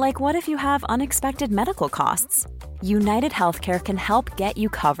awesome, like what if you have unexpected medical costs? United Healthcare can help get you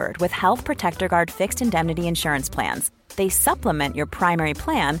covered with Health Protector Guard fixed indemnity insurance plans. They supplement your primary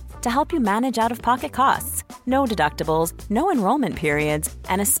plan to help you manage out-of-pocket costs. No deductibles, no enrollment periods,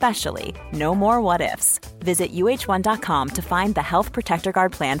 and especially no more what-ifs. Visit uh1.com to find the Health Protector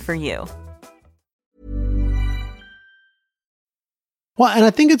Guard plan for you. Well, and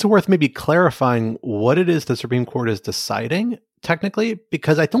I think it's worth maybe clarifying what it is the Supreme Court is deciding technically,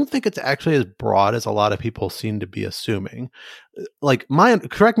 because I don't think it's actually as broad as a lot of people seem to be assuming. Like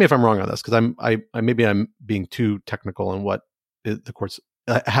correct me if I'm wrong on this, because maybe I'm being too technical in what the court's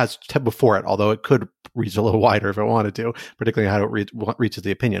has before it, although it could reach a little wider if it wanted to, particularly how it reaches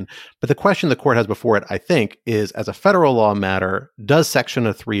the opinion. But the question the court has before it, I think, is as a federal law matter, does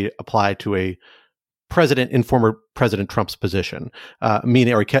Section 3 apply to a president in former President Trump's position,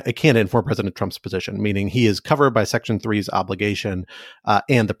 meaning, or a candidate in former President Trump's position, meaning he is covered by Section 3's obligation,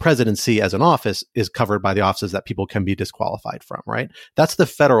 and the presidency as an office is covered by the offices that people can be disqualified from, right? That's the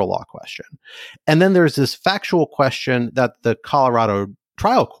federal law question. And then there's this factual question that the Colorado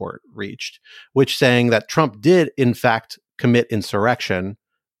trial court reached, which saying that Trump did, in fact, commit insurrection,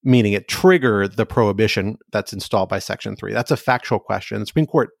 meaning it triggered the prohibition that's installed by Section 3. That's a factual question. The Supreme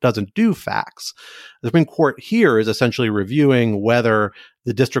Court doesn't do facts. The Supreme Court here is essentially reviewing whether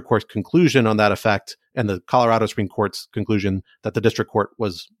the district court's conclusion on that effect and the Colorado Supreme Court's conclusion that the district court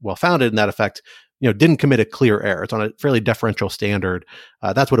was well-founded in that effect, didn't commit a clear error. It's on a fairly deferential standard.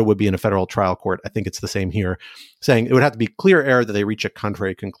 That's what it would be in a federal trial court. I think it's the same here, saying it would have to be clear error that they reach a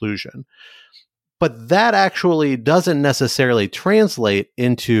contrary conclusion. But that actually doesn't necessarily translate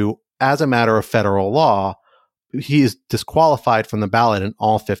into, as a matter of federal law, he is disqualified from the ballot in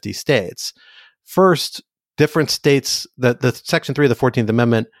all 50 states. First, different states, the Section 3 of the 14th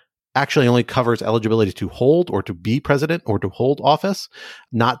Amendment actually only covers eligibility to hold or to be president or to hold office,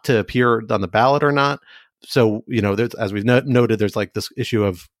 not to appear on the ballot or not. So, as we've noted, there's like this issue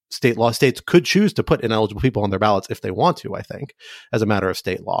of state law. States could choose to put ineligible people on their ballots if they want to, I think, as a matter of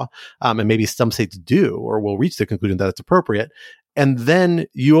state law. And maybe some states do or will reach the conclusion that it's appropriate. And then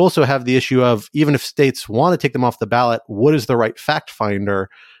you also have the issue of, even if states want to take them off the ballot, what is the right fact finder?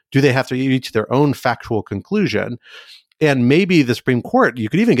 Do they have to reach their own factual conclusion? And maybe the Supreme Court, you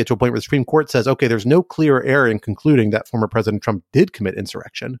could even get to a point where the Supreme Court says, okay, there's no clear error in concluding that former President Trump did commit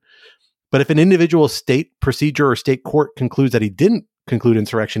insurrection. But if an individual state procedure or state court concludes that he didn't conclude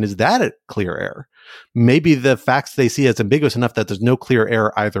insurrection, is that a clear error? Maybe the facts they see as ambiguous enough that there's no clear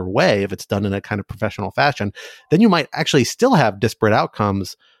error either way, if it's done in a kind of professional fashion, then you might actually still have disparate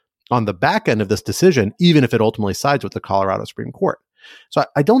outcomes on the back end of this decision, even if it ultimately sides with the Colorado Supreme Court. So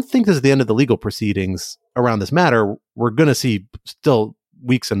I don't think this is the end of the legal proceedings around this matter. We're going to see still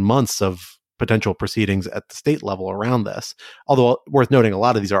weeks and months of potential proceedings at the state level around this. Although worth noting, a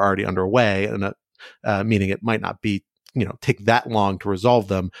lot of these are already underway, and meaning it might not be take that long to resolve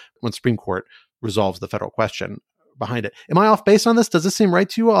them when Supreme Court resolves the federal question behind it. Am I off base on this? Does this seem right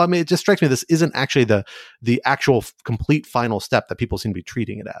to you all? I mean, it just strikes me this isn't actually the actual complete final step that people seem to be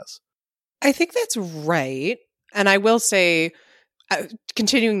treating it as. I think that's right. And I will say,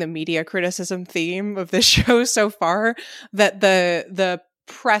 continuing the media criticism theme of this show so far, that the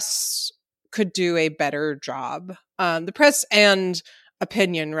press could do a better job. The press and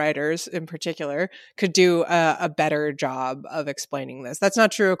opinion writers in particular could do a better job of explaining this. That's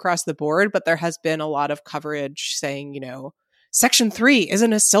not true across the board, but there has been a lot of coverage saying, Section 3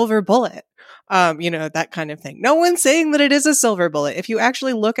 isn't a silver bullet. That kind of thing. No one's saying that it is a silver bullet. If you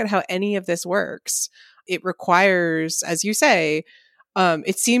actually look at how any of this works, it requires, as you say,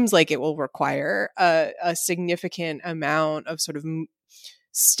 it seems like it will require a significant amount of sort of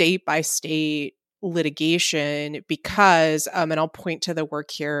state by state litigation because, and I'll point to the work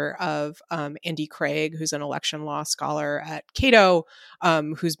here of Andy Craig, who's an election law scholar at Cato,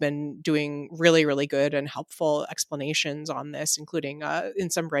 who's been doing really, really good and helpful explanations on this, including in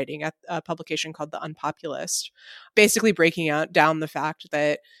some writing at a publication called The Unpopulist, basically breaking down the fact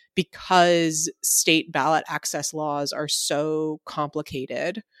that because state ballot access laws are so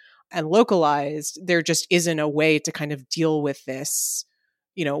complicated and localized, there just isn't a way to kind of deal with this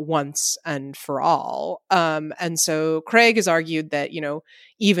once and for all. And so Craig has argued that,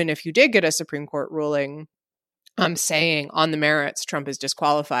 even if you did get a Supreme Court ruling saying on the merits Trump is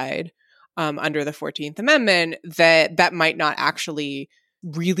disqualified under the 14th Amendment, that might not actually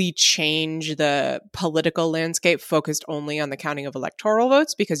really change the political landscape focused only on the counting of electoral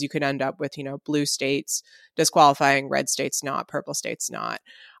votes, because you could end up with, blue states disqualifying, red states not, purple states not.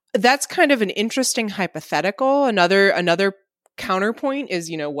 That's kind of an interesting hypothetical. Another counterpoint is,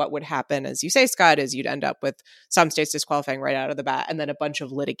 what would happen, as you say, Scott, is you'd end up with some states disqualifying right out of the bat and then a bunch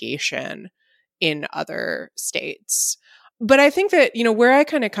of litigation in other states. But I think that, where I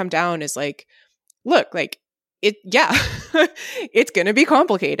kind of come down is look, it's going to be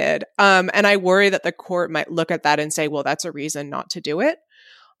complicated. And I worry that the court might look at that and say, well, that's a reason not to do it.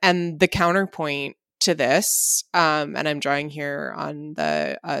 And the counterpoint to this, and I'm drawing here on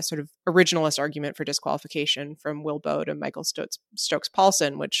the sort of originalist argument for disqualification from Will Bode and Michael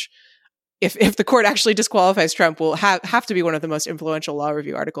Stokes-Paulson, which if the court actually disqualifies Trump will have to be one of the most influential law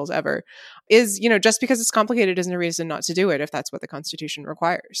review articles ever, is, just because it's complicated isn't a reason not to do it if that's what the Constitution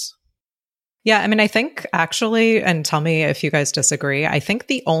requires. Yeah, I mean, I think actually, and tell me if you guys disagree, I think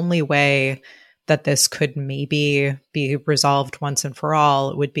the only way that this could maybe be resolved once and for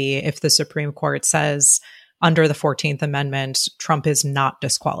all would be if the Supreme Court says under the 14th Amendment, Trump is not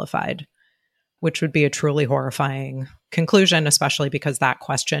disqualified, which would be a truly horrifying conclusion, especially because that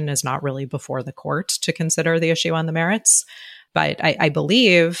question is not really before the court to consider the issue on the merits. But I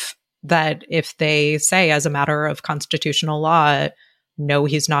believe that if they say as a matter of constitutional law, no,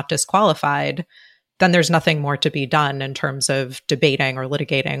 he's not disqualified, then there's nothing more to be done in terms of debating or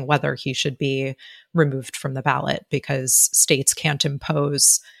litigating whether he should be removed from the ballot, because states can't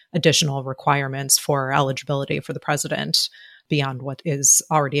impose additional requirements for eligibility for the president beyond what is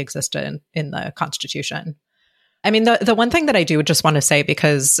already existent in the Constitution. I mean, the one thing that I do just want to say,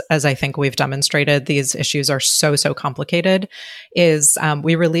 because as I think we've demonstrated, these issues are so complicated, is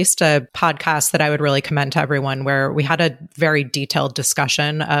we released a podcast that I would really commend to everyone where we had a very detailed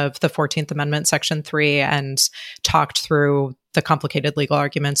discussion of the 14th Amendment, Section 3, and talked through the complicated legal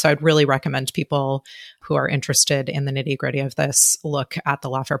arguments. So I'd really recommend people who are interested in the nitty-gritty of this look at the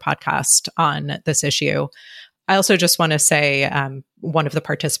Lawfare podcast on this issue. I also just want to say one of the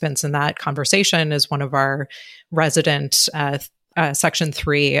participants in that conversation is one of our resident Section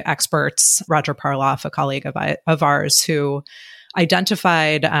 3 experts, Roger Parloff, a colleague of ours, who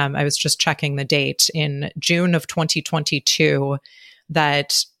identified, I was just checking the date, in June of 2022,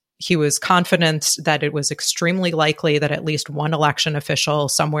 that he was confident that it was extremely likely that at least one election official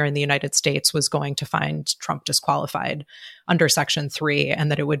somewhere in the United States was going to find Trump disqualified under Section 3,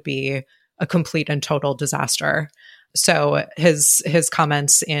 and that it would be a complete and total disaster. So his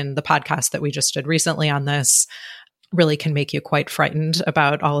comments in the podcast that we just did recently on this really can make you quite frightened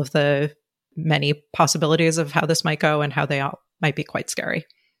about all of the many possibilities of how this might go and how they all might be quite scary.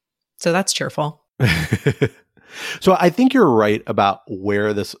 So that's cheerful. So I think you're right about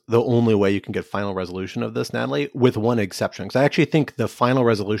where the only way you can get final resolution of this, Natalie, with one exception. Because I actually think the final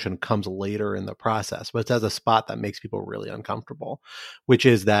resolution comes later in the process, but it's at a spot that makes people really uncomfortable, which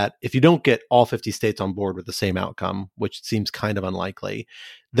is that if you don't get all 50 states on board with the same outcome, which seems kind of unlikely,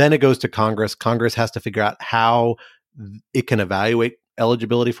 then it goes to Congress. Congress has to figure out how it can evaluate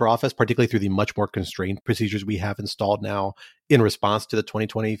eligibility for office, particularly through the much more constrained procedures we have installed now in response to the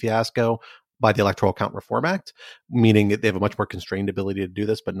 2020 fiasco, by the Electoral Count Reform Act, meaning they have a much more constrained ability to do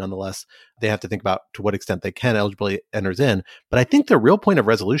this, but nonetheless, they have to think about to what extent they can eligibility enters in. But I think the real point of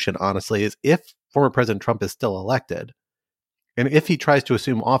resolution, honestly, is if former President Trump is still elected, and if he tries to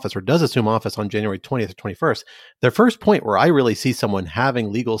assume office or does assume office on January 20th or 21st, the first point where I really see someone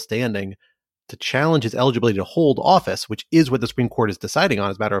having legal standing to challenge his eligibility to hold office, which is what the Supreme Court is deciding on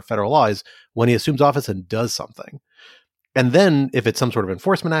as a matter of federal law, is when he assumes office and does something. And then if it's some sort of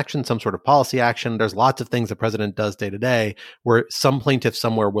enforcement action, some sort of policy action, there's lots of things the president does day to day where some plaintiff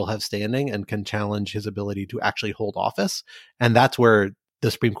somewhere will have standing and can challenge his ability to actually hold office. And that's where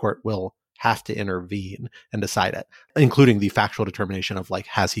the Supreme Court will have to intervene and decide it, including the factual determination of like,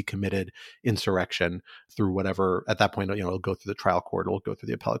 has he committed insurrection through whatever, at that point, it'll go through the trial court, it'll go through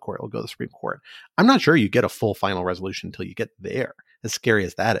the appellate court, it'll go to the Supreme Court. I'm not sure you get a full final resolution until you get there, as scary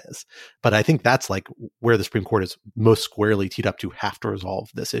as that is. But I think that's like where the Supreme Court is most squarely teed up to have to resolve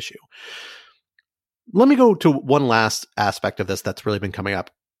this issue. Let me go to one last aspect of this that's really been coming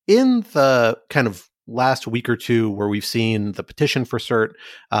up. In the kind of last week or two where we've seen the petition for cert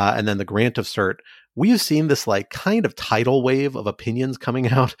and then the grant of cert, we've seen this like kind of tidal wave of opinions coming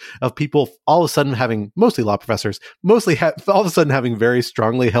out of people all of a sudden having, mostly law professors, all of a sudden having very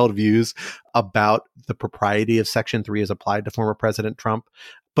strongly held views about the propriety of Section 3 as applied to former President Trump,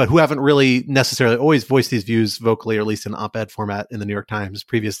 but who haven't really necessarily always voiced these views vocally, or at least in op-ed format in the New York Times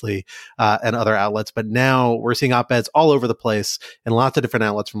previously and other outlets. But now we're seeing op-eds all over the place in lots of different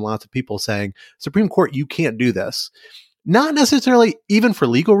outlets from lots of people saying, Supreme Court, you can't do this. Not necessarily even for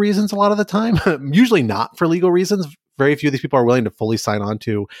legal reasons a lot of the time, usually not for legal reasons. Very few of these people are willing to fully sign on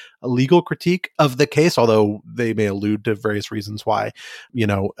to a legal critique of the case, although they may allude to various reasons why, they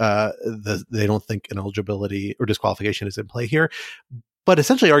don't think ineligibility or disqualification is in play here. But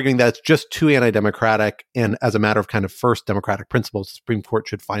essentially arguing that it's just too anti-democratic, and as a matter of kind of first democratic principles, the Supreme Court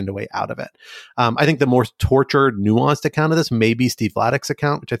should find a way out of it. I think the more tortured, nuanced account of this may be Steve Vladek's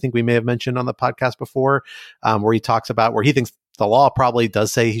account, which I think we may have mentioned on the podcast before, where he talks about where he thinks the law probably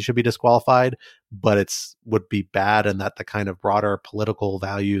does say he should be disqualified, but would be bad, and that the kind of broader political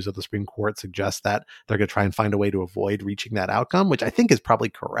values of the Supreme Court suggest that they're going to try and find a way to avoid reaching that outcome, which I think is probably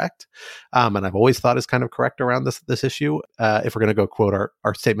correct. And I've always thought is kind of correct around this issue. If we're going to go quote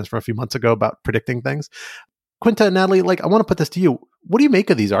our statements from a few months ago about predicting things. Quinta and Natalie, I want to put this to you. What do you make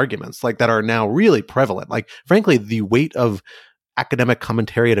of these arguments that are now really prevalent? Frankly, the weight of academic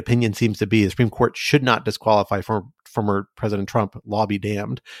commentary and opinion seems to be the Supreme Court should not disqualify former President Trump, law be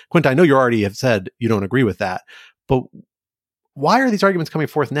damned. Quinta, I know you already have said you don't agree with that, but why are these arguments coming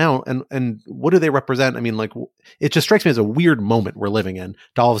forth now, and what do they represent? I mean, it just strikes me as a weird moment we're living in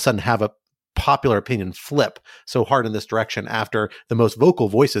to all of a sudden have a popular opinion flip so hard in this direction after the most vocal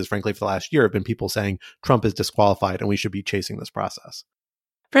voices, frankly, for the last year have been people saying Trump is disqualified and we should be chasing this process.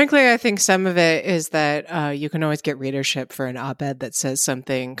 Frankly, I think some of it is that you can always get readership for an op-ed that says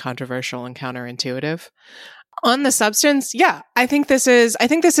something controversial and counterintuitive. On the substance, yeah, I think this is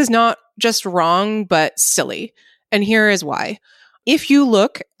not just wrong, but silly. And here is why. If you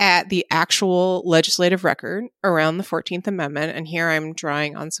look at the actual legislative record around the 14th Amendment, and here I'm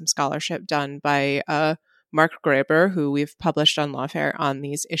drawing on some scholarship done by Mark Graeber, who we've published on Lawfare on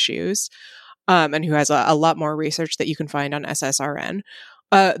these issues, and who has a lot more research that you can find on SSRN.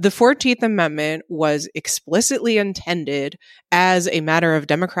 The 14th Amendment was explicitly intended as a matter of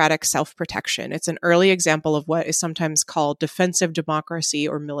democratic self-protection. It's an early example of what is sometimes called defensive democracy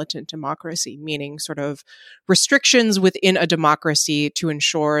or militant democracy, meaning sort of restrictions within a democracy to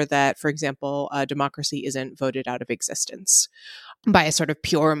ensure that, for example, a democracy isn't voted out of existence by a sort of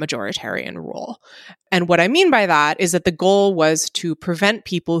pure majoritarian rule. And what I mean by that is that the goal was to prevent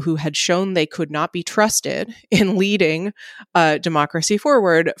people who had shown they could not be trusted in leading democracy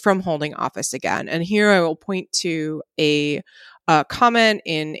forward from holding office again. And here I will point to a comment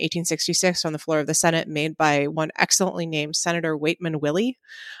in 1866 on the floor of the Senate made by one excellently named Senator Waitman Willey,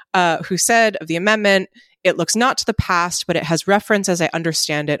 who said of the amendment, "It looks not to the past, but it has reference, as I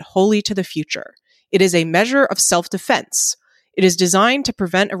understand it, wholly to the future. It is a measure of self-defense. It is designed to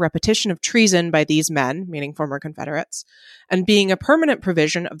prevent a repetition of treason by these men," meaning former Confederates, "and being a permanent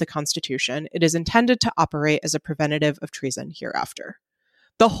provision of the Constitution, it is intended to operate as a preventative of treason hereafter."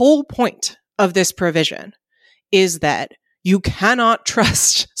 The whole point of this provision is that you cannot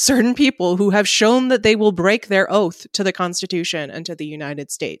trust certain people who have shown that they will break their oath to the Constitution and to the United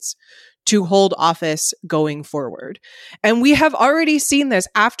States to hold office going forward. And we have already seen this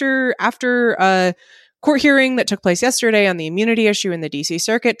after court hearing that took place yesterday on the immunity issue in the DC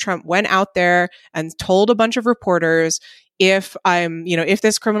Circuit. Trump went out there and told a bunch of reporters, if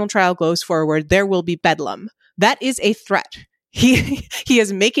this criminal trial goes forward, there will be bedlam. That is a threat. He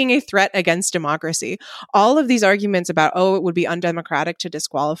is making a threat against democracy. All of these arguments about, it would be undemocratic to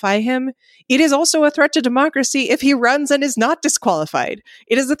disqualify him. It is also a threat to democracy if he runs and is not disqualified.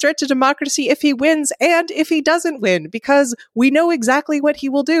 It is a threat to democracy if he wins and if he doesn't win, because we know exactly what he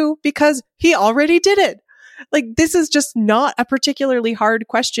will do because he already did it. Like, this is just not a particularly hard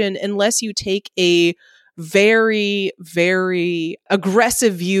question unless you take a very, very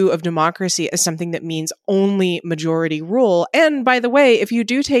aggressive view of democracy as something that means only majority rule. And by the way, if you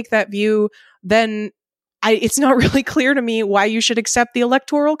do take that view, then it's not really clear to me why you should accept the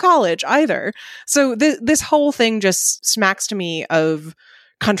Electoral College either. So this whole thing just smacks to me of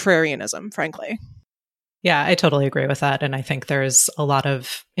contrarianism, frankly. Yeah, I totally agree with that. And I think there's a lot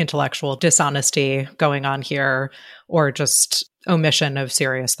of intellectual dishonesty going on here, or just omission of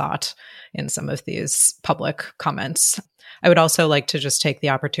serious thought in some of these public comments. I would also like to just take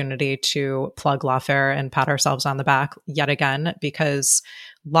the opportunity to plug Lawfare and pat ourselves on the back yet again, because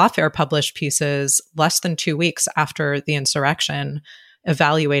Lawfare published pieces less than 2 weeks after the insurrection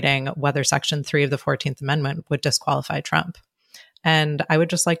evaluating whether Section 3 of the 14th Amendment would disqualify Trump. And I would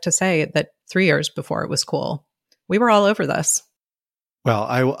just like to say that 3 years before it was cool, we were all over this. Well,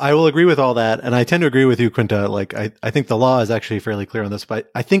 I will agree with all that. And I tend to agree with you, Quinta. Like, I think the law is actually fairly clear on this, but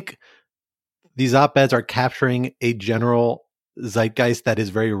I think these op-eds are capturing a general zeitgeist that is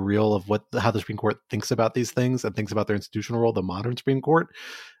very real of how the Supreme Court thinks about these things and thinks about their institutional role, the modern Supreme Court.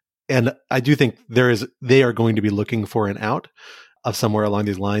 And I do think they are going to be looking for an out of somewhere along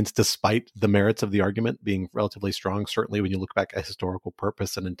these lines, despite the merits of the argument being relatively strong, certainly when you look back at historical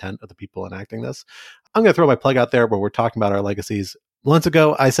purpose and intent of the people enacting this. I'm going to throw my plug out there where we're talking about our legacies. Months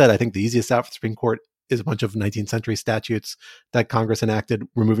ago, I said I think the easiest out for the Supreme Court is a bunch of 19th century statutes that Congress enacted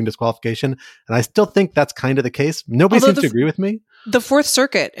removing disqualification. And I still think that's kind of the case. Nobody seems to agree with me. The Fourth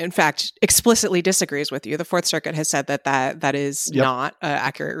Circuit, in fact, explicitly disagrees with you. The Fourth Circuit has said that is not an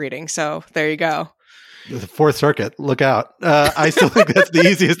accurate reading. So there you go. The Fourth Circuit, look out. I still think that's the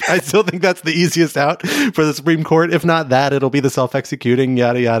easiest. I still think that's the easiest out for the Supreme Court. If not that, it'll be the self-executing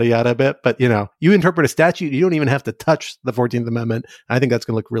yada, yada, yada bit. But, you interpret a statute, you don't even have to touch the 14th Amendment. I think that's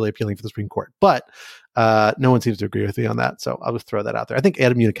going to look really appealing for the Supreme Court. But no one seems to agree with me on that. So I'll just throw that out there. I think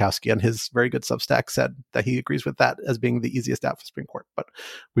Adam Unikowski on his very good Substack said that he agrees with that as being the easiest out for the Supreme Court. But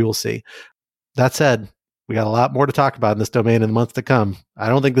we will see. That said, we got a lot more to talk about in this domain in the months to come. I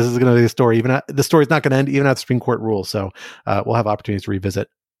don't think this is going to be a story. The story's not going to end even at the Supreme Court rule. So we'll have opportunities to revisit,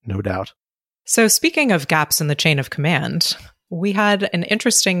 no doubt. So speaking of gaps in the chain of command, we had an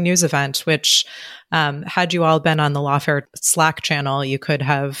interesting news event, which had you all been on the Lawfare Slack channel, you could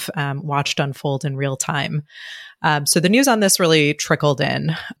have watched unfold in real time. So the news on this really trickled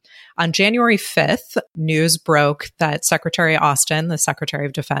in. On January 5th, news broke that Secretary Austin, the Secretary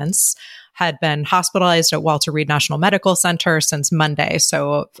of Defense, had been hospitalized at Walter Reed National Medical Center since Monday,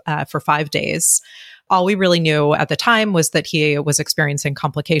 so for 5 days. All we really knew at the time was that he was experiencing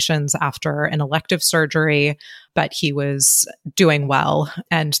complications after an elective surgery, but he was doing well.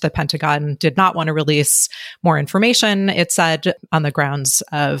 And the Pentagon did not want to release more information, it said, on the grounds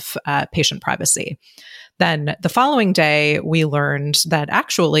of patient privacy. Then the following day, we learned that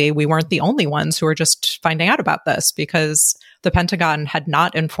actually we weren't the only ones who were just finding out about this, because the Pentagon had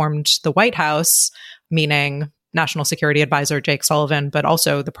not informed the White House, meaning National Security Advisor Jake Sullivan, but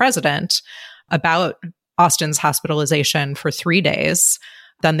also the president, about Austin's hospitalization for 3 days.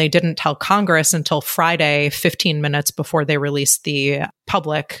 Then they didn't tell Congress until Friday, 15 minutes before they released the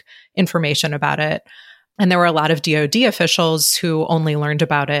public information about it. And there were a lot of DoD officials who only learned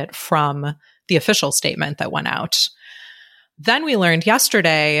about it from the official statement that went out. Then we learned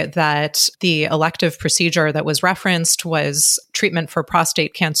yesterday that the elective procedure that was referenced was treatment for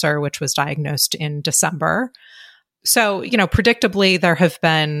prostate cancer, which was diagnosed in December. So, predictably, there have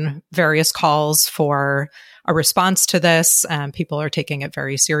been various calls for a response to this. People are taking it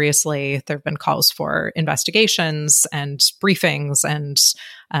very seriously. There have been calls for investigations and briefings and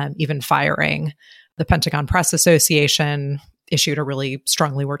even firing. The Pentagon Press Association issued a really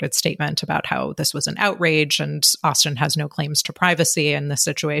strongly worded statement about how this was an outrage and Austin has no claims to privacy in this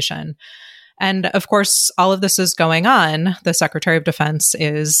situation. And of course, all of this is going on. The Secretary of Defense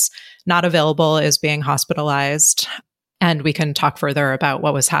is not available, is being hospitalized. And we can talk further about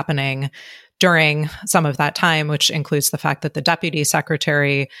what was happening during some of that time, which includes the fact that the Deputy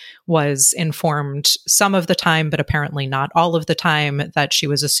Secretary was informed some of the time, but apparently not all of the time, that she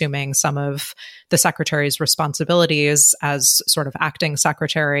was assuming some of the Secretary's responsibilities as sort of acting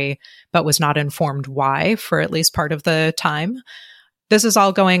Secretary, but was not informed why for at least part of the time. This is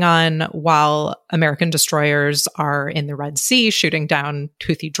all going on while American destroyers are in the Red Sea shooting down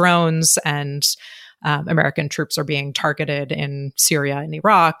Houthi drones and American troops are being targeted in Syria and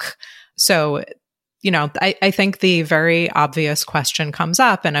Iraq. So, I think the very obvious question comes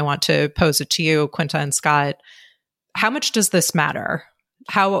up, and I want to pose it to you, Quinta and Scott. How much does this matter?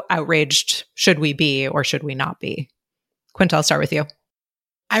 How outraged should we be or should we not be? Quinta, I'll start with you.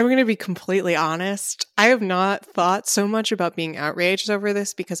 I'm going to be completely honest. I have not thought so much about being outraged over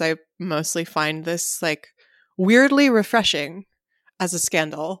this because I mostly find this weirdly refreshing as a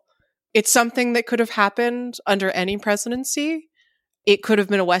scandal. It's something that could have happened under any presidency. It could have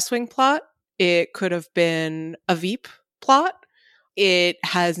been a West Wing plot. It could have been a Veep plot. It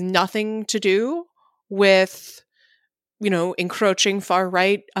has nothing to do with, encroaching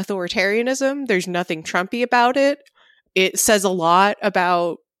far-right authoritarianism. There's nothing Trumpy about it. It says a lot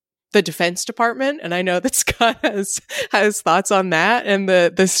about the Defense Department, and I know that Scott has thoughts on that and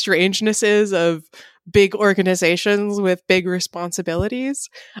the strangenesses of big organizations with big responsibilities.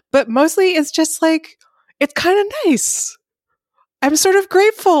 But mostly it's just it's kind of nice. I'm sort of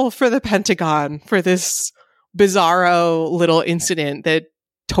grateful for the Pentagon for this bizarro little incident that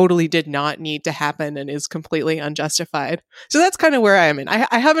totally did not need to happen and is completely unjustified. So that's kind of where I am in.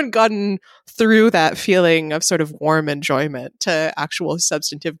 I haven't gotten through that feeling of sort of warm enjoyment to actual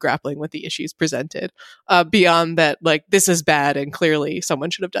substantive grappling with the issues presented, beyond that, this is bad and clearly someone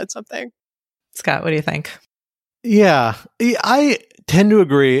should have done something. Scott, what do you think? Yeah, I tend to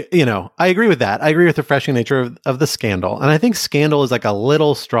agree. I agree with that. I agree with the refreshing nature of the scandal. And I think scandal is a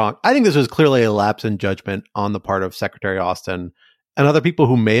little strong. I think this was clearly a lapse in judgment on the part of Secretary Austin and other people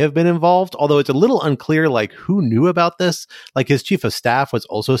who may have been involved, although it's a little unclear who knew about this. His chief of staff was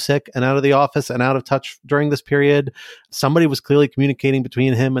also sick and out of the office and out of touch during this period. Somebody was clearly communicating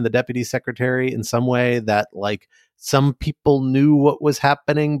between him and the deputy secretary in some way that some people knew what was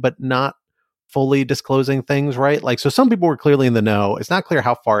happening, but not fully disclosing things, right? So some people were clearly in the know. It's not clear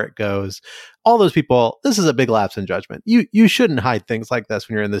how far it goes. All those people, this is a big lapse in judgment. You shouldn't hide things like this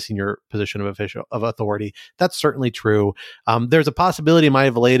when you're in the senior position of authority. That's certainly true. There's a possibility it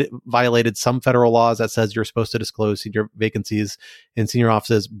might have violated some federal laws that says you're supposed to disclose senior vacancies in senior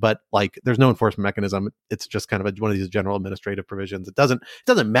offices, but there's no enforcement mechanism. It's just kind of one of these general administrative provisions. It doesn't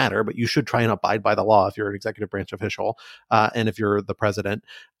matter, but you should try and abide by the law if you're an executive branch official, and if you're the president.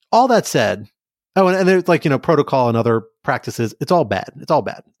 All that said, and there's protocol and other practices. It's all bad. It's all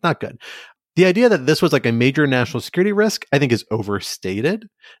bad. Not good. The idea that this was a major national security risk, I think, is overstated.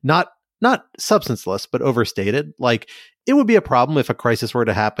 Not substanceless, but overstated. It would be a problem if a crisis were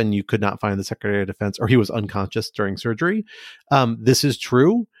to happen, you could not find the Secretary of Defense or he was unconscious during surgery. This is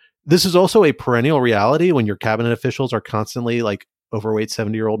true. This is also a perennial reality when your cabinet officials are constantly overweight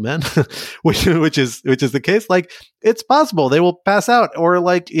 70-year-old men, which is the case. It's possible they will pass out or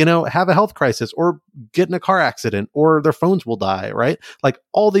have a health crisis or get in a car accident or their phones will die, right?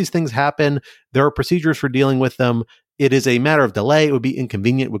 All these things happen. There are procedures for dealing with them. It is a matter of delay. It would be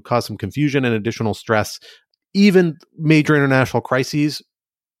inconvenient, it would cause some confusion and additional stress. Even major international crises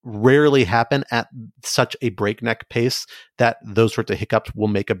rarely happen at such a breakneck pace that those sorts of hiccups will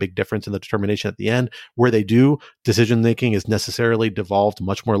make a big difference in the determination at the end. Where they do, decision making is necessarily devolved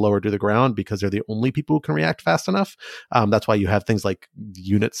much more lower to the ground because they're the only people who can react fast enough. That's why you have things like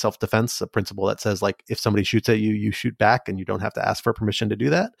unit self-defense, a principle that says if somebody shoots at you, you shoot back and you don't have to ask for permission to do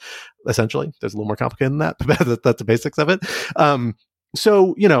that. Essentially, there's a little more complicated than that, but that's the basics of it.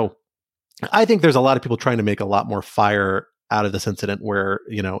 So, I think there's a lot of people trying to make a lot more fire out of this incident where,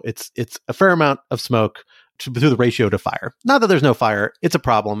 it's a fair amount of smoke through the ratio to fire. Not that there's no fire. It's a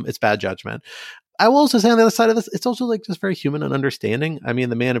problem. It's bad judgment. I will also say on the other side of this, it's also just very human and understanding. I mean,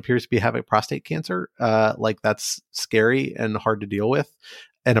 the man appears to be having prostate cancer. That's scary and hard to deal with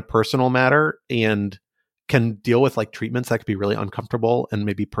and a personal matter, and can deal with treatments that could be really uncomfortable and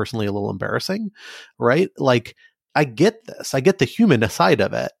maybe personally a little embarrassing, right? I get this. I get the human side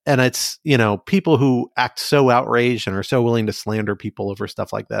of it. And it's, people who act so outraged and are so willing to slander people over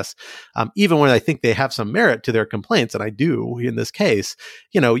stuff like this, even when I think they have some merit to their complaints, and I do in this case,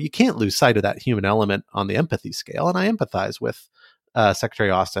 you can't lose sight of that human element on the empathy scale. And I empathize with Secretary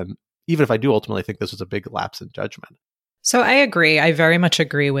Austin, even if I do ultimately think this was a big lapse in judgment. So I agree. I very much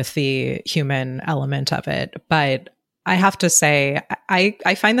agree with the human element of it. But I have to say,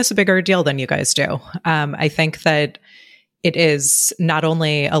 I find this a bigger deal than you guys do. I think that it is not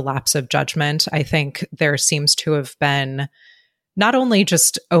only a lapse of judgment. I think there seems to have been not only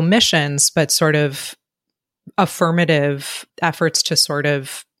just omissions, but sort of affirmative efforts to sort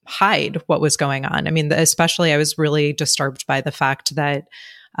of hide what was going on. I mean, especially I was really disturbed by the fact that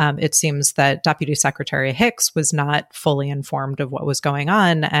it seems that Deputy Secretary Hicks was not fully informed of what was going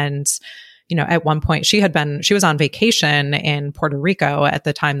on. And at one point she was on vacation in Puerto Rico at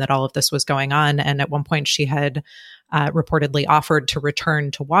the time that all of this was going on. And at one point she had reportedly offered to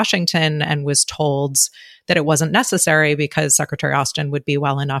return to Washington and was told that it wasn't necessary because Secretary Austin would be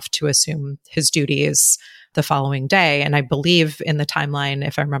well enough to assume his duties the following day. And I believe in the timeline,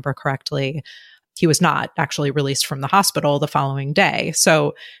 if I remember correctly, he was not actually released from the hospital the following day.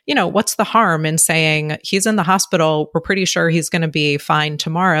 So, what's the harm in saying he's in the hospital? We're pretty sure he's going to be fine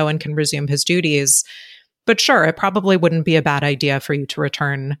tomorrow and can resume his duties. But sure, it probably wouldn't be a bad idea for you to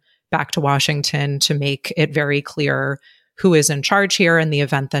return back to Washington to make it very clear who is in charge here in the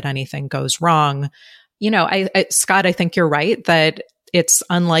event that anything goes wrong. Scott, I think you're right that it's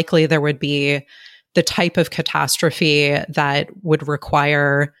unlikely there would be the type of catastrophe that would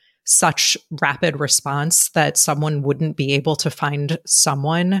require such rapid response that someone wouldn't be able to find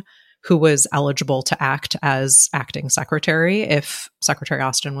someone who was eligible to act as acting secretary if Secretary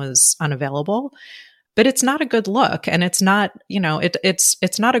Austin was unavailable. But it's not a good look. And it's not,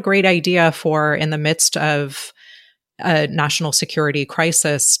 it's not a great idea for in the midst of a national security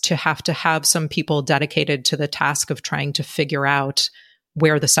crisis to have some people dedicated to the task of trying to figure out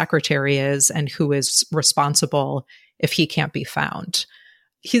where the secretary is and who is responsible if he can't be found.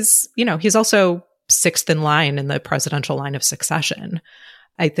 He's also sixth in line in the presidential line of succession.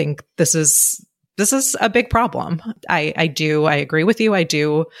 I think this is a big problem. I agree with you. I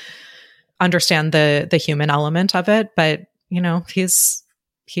do understand the human element of it, but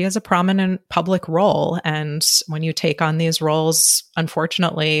he has a prominent public role. And when you take on these roles,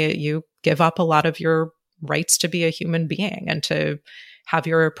 unfortunately, you give up a lot of your rights to be a human being and to have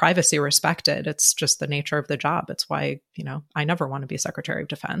your privacy respected. It's just the nature of the job. It's why, I never want to be Secretary of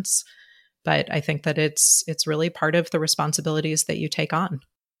Defense. But I think that it's really part of the responsibilities that you take on.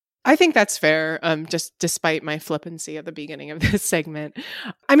 I think that's fair, just despite my flippancy at the beginning of this segment.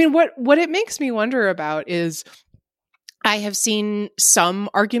 I mean, what it makes me wonder about is I have seen some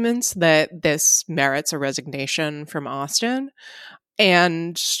arguments that this merits a resignation from Austin.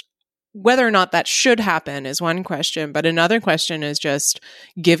 And whether or not that should happen is one question. But another question is just,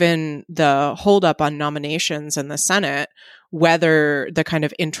 given the holdup on nominations in the Senate, whether the kind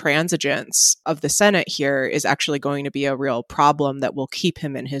of intransigence of the Senate here is actually going to be a real problem that will keep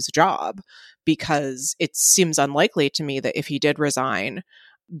him in his job. Because it seems unlikely to me that if he did resign,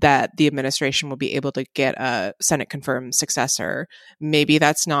 that the administration will be able to get a Senate-confirmed successor. Maybe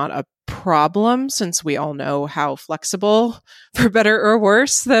that's not a problem, since we all know how flexible, for better or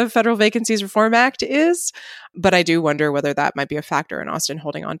worse, the Federal Vacancies Reform Act is. But I do wonder whether that might be a factor in Austin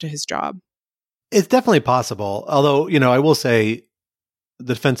holding on to his job. It's definitely possible. Although, I will say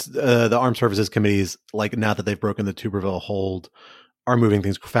the Armed Services Committees, like now that they've broken the Tuberville hold, are moving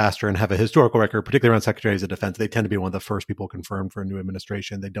things faster and have a historical record, particularly around secretaries of defense. They tend to be one of the first people confirmed for a new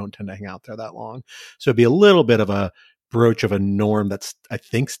administration. They don't tend to hang out there that long. So it'd be a little bit of a broach of a norm that's, I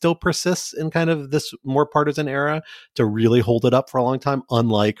think, still persists in kind of this more partisan era to really hold it up for a long time.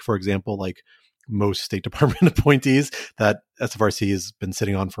 Unlike, for example, like most State Department appointees that SFRC has been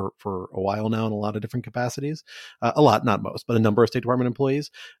sitting on for a while now in a lot of different capacities. A lot, not most, but a number of State Department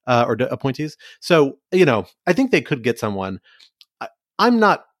employees or appointees. So, I think they could get someone.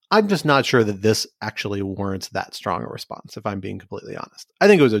 I'm just not sure that this actually warrants that strong a response, if I'm being completely honest. I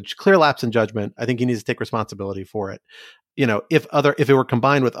think it was a clear lapse in judgment. I think he needs to take responsibility for it. If it were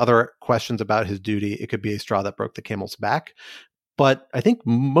combined with other questions about his duty, it could be a straw that broke the camel's back. But I think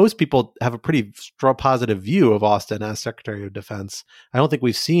most people have a pretty positive view of Austin as Secretary of Defense. I don't think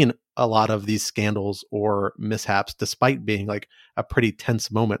we've seen a lot of these scandals or mishaps, despite being like a pretty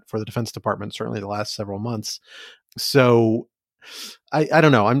tense moment for the Defense Department, certainly the last several months. So I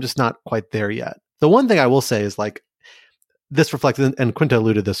don't know. I'm just not quite there yet. The one thing I will say is like this reflects, and Quinta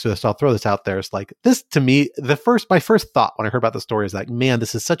alluded to this, so I'll throw this out there. It's like this to me, my first thought when I heard about the story is like, man,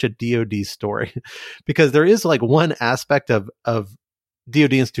 this is such a DoD story because there is like one aspect of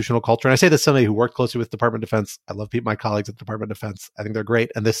DoD institutional culture. And I say this as somebody who worked closely with Department of Defense. I love my colleagues at the Department of Defense. I think they're great.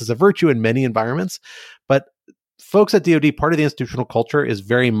 And this is a virtue in many environments. But folks at DoD, part of the institutional culture is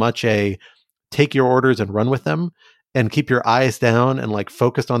very much a take your orders and run with them, and keep your eyes down and like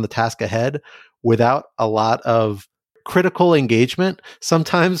focused on the task ahead without a lot of critical engagement,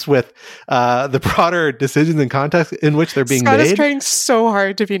 sometimes with the broader decisions and context in which they're being made. Scott is trying so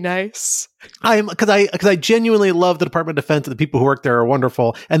hard to be nice. Because I genuinely love the Department of Defense, and the people who work there are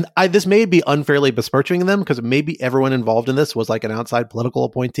wonderful. And this may be unfairly besmirching them because maybe everyone involved in this was like an outside political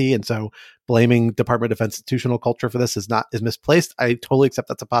appointee, and so blaming Department of Defense institutional culture for this is misplaced. I totally accept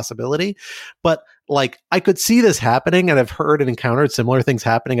that's a possibility, but like I could see this happening, and I've heard and encountered similar things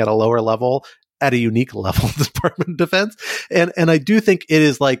happening at a lower level, at a unique level of the Department of Defense. And I do think it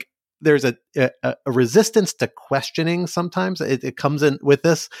is like there's a resistance to questioning sometimes. It comes in with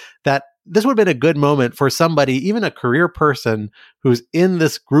this, that this would have been a good moment for somebody, even a career person who's in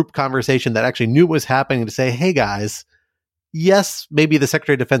this group conversation that actually knew what was happening, to say, hey guys, yes, maybe the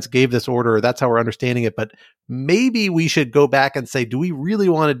Secretary of Defense gave this order, or that's how we're understanding it, but maybe we should go back and say, do we really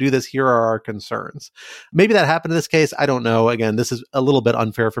want to do this? Here are our concerns. Maybe that happened in this case. I don't know. Again, this is a little bit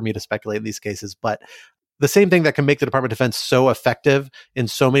unfair for me to speculate in these cases, but the same thing that can make the Department of Defense so effective in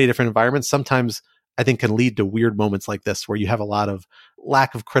so many different environments sometimes I think can lead to weird moments like this where you have a lot of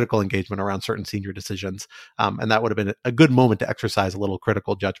lack of critical engagement around certain senior decisions. And that would have been a good moment to exercise a little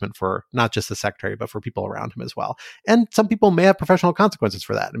critical judgment for not just the secretary, but for people around him as well. And some people may have professional consequences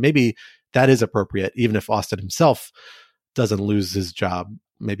for that. And maybe that is appropriate, even if Austin himself doesn't lose his job.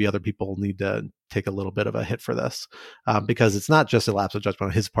 Maybe other people need to take a little bit of a hit for this, because it's not just a lapse of judgment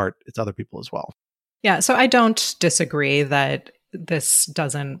on his part, it's other people as well. Yeah, so I don't disagree that this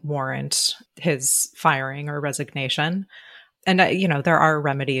doesn't warrant his firing or resignation. And, there are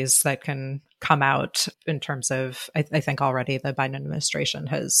remedies that can come out in terms of, I think already the Biden administration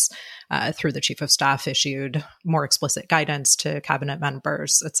has, through the chief of staff, issued more explicit guidance to cabinet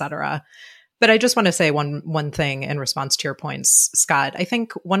members, et cetera. But I just want to say one thing in response to your points, Scott. I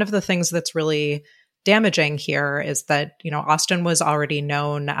think one of the things that's really damaging here is that, Austin was already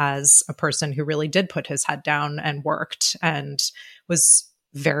known as a person who really did put his head down and worked and was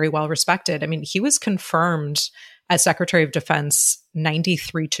very well respected. I mean, he was confirmed as Secretary of Defense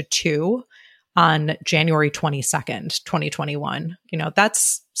 93-2 on January 22nd, 2021.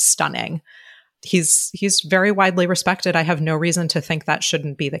 That's stunning. He's very widely respected. I have no reason to think that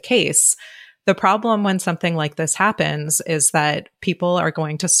shouldn't be the case. The problem when something like this happens is that people are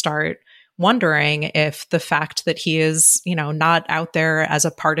going to start wondering if the fact that he is, not out there as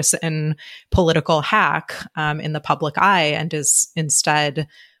a partisan political hack in the public eye and is instead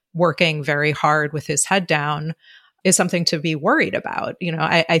working very hard with his head down is something to be worried about.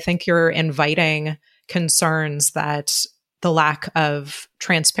 I think you're inviting concerns that the lack of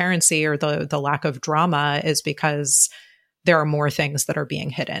transparency or the lack of drama is because there are more things that are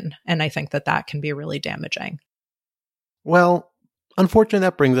being hidden. And I think that can be really damaging. Well, unfortunately,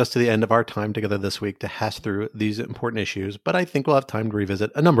 that brings us to the end of our time together this week to hash through these important issues, but I think we'll have time to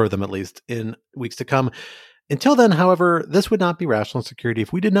revisit a number of them, at least, in weeks to come. Until then, however, this would not be Rational Security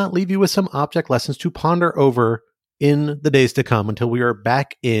if we did not leave you with some object lessons to ponder over in the days to come until we are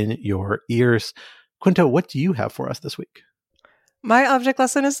back in your ears. Quinto, what do you have for us this week? My object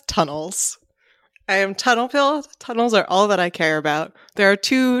lesson is tunnels. I am tunnel pilled. Tunnels are all that I care about. There are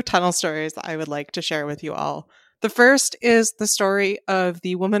 2 tunnel stories that I would like to share with you all. The first is the story of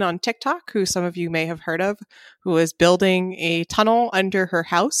the woman on TikTok, who some of you may have heard of, who is building a tunnel under her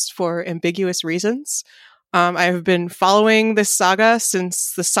house for ambiguous reasons. I have been following this saga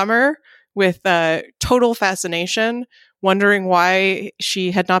since the summer with total fascination, wondering why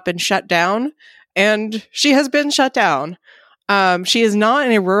she had not been shut down. And she has been shut down. She is not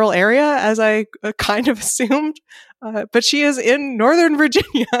in a rural area, as I kind of assumed, but she is in Northern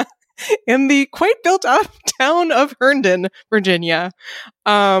Virginia. In the quite built up town of Herndon, Virginia.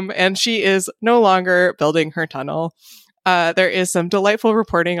 And she is no longer building her tunnel. There is some delightful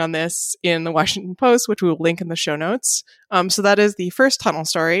reporting on this in the Washington Post, which we will link in the show notes. So that is the first tunnel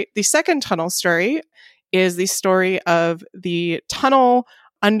story. The second tunnel story is the story of the tunnel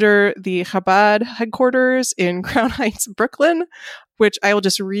under the Chabad headquarters in Crown Heights, Brooklyn, which I will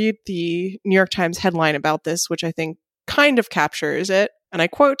just read the New York Times headline about this, which I think kind of captures it. And I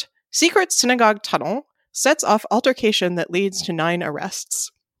quote, "Secret synagogue tunnel sets off altercation that leads to 9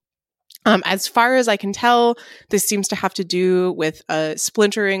 arrests." As far as I can tell, this seems to have to do with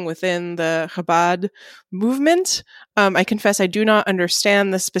splintering within the Chabad movement. I confess I do not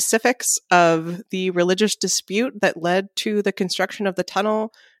understand the specifics of the religious dispute that led to the construction of the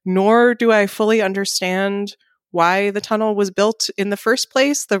tunnel, nor do I fully understand why the tunnel was built in the first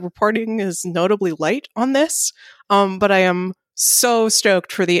place. The reporting is notably light on this, but I am so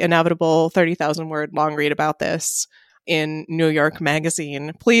stoked for the inevitable 30,000 word long read about this in New York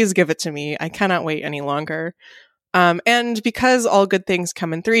Magazine. Please give it to me. I cannot wait any longer. And because all good things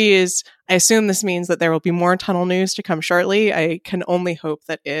come in threes, I assume this means that there will be more tunnel news to come shortly. I can only hope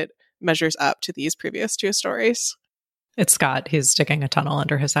that it measures up to these previous 2 stories. It's Scott. He's digging a tunnel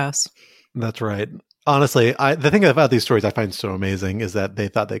under his house. That's right. Honestly, the thing about these stories I find so amazing is that they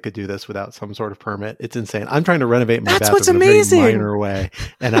thought they could do this without some sort of permit. It's insane. I'm trying to renovate my bathroom in a very minor way,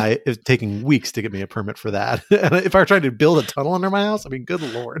 and it's taking weeks to get me a permit for that. And if I were trying to build a tunnel under my house, I mean, good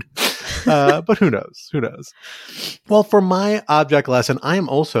Lord. But who knows? Who knows? Well, for my object lesson, I am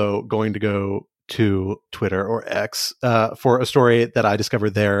also going to go to Twitter or X for a story that I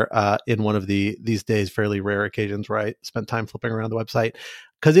discovered there in one of these days fairly rare occasions where I spent time flipping around the website,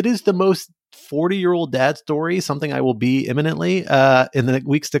 because it is the most 40-year-old dad story, something I will be imminently in the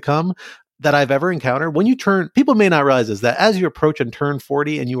weeks to come, that I've ever encountered. When you people may not realize this, that as you approach and turn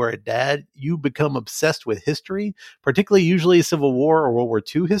 40 and you are a dad, you become obsessed with history, particularly usually Civil War or World War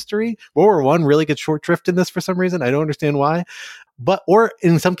II history. World War I really gets short shrift in this for some reason. I don't understand why. Or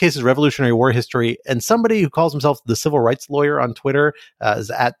in some cases, Revolutionary War history. And somebody who calls himself the civil rights lawyer on Twitter is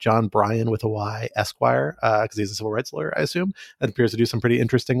at John Bryan with a Y, Esquire, because he's a civil rights lawyer, I assume, and appears to do some pretty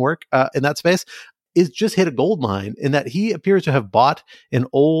interesting work in that space, is just hit a gold mine in that he appears to have bought an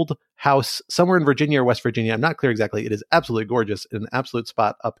old house somewhere in Virginia or West Virginia. I'm not clear exactly. It is absolutely gorgeous, an absolute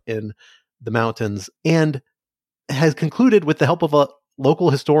spot up in the mountains, and has concluded with the help of a local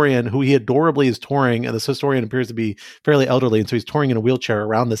historian who he adorably is touring, and this historian appears to be fairly elderly, and so he's touring in a wheelchair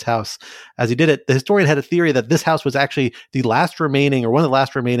around this house as he did it. The historian had a theory that this house was actually the last remaining, or one of the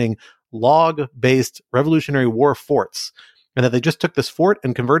last remaining, log-based Revolutionary War forts, and that they just took this fort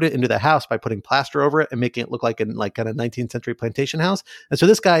and converted it into the house by putting plaster over it and making it look like kind of 19th century plantation house. And so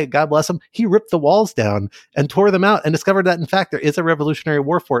this guy, God bless him, he ripped the walls down and tore them out and discovered that, in fact, there is a Revolutionary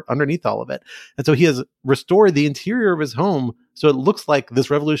War fort underneath all of it. And so he has restored the interior of his home so it looks like this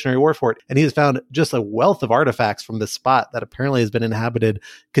Revolutionary War fort. And he has found just a wealth of artifacts from this spot that apparently has been inhabited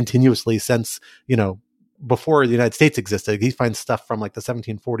continuously since, before the United States existed. He finds stuff from like the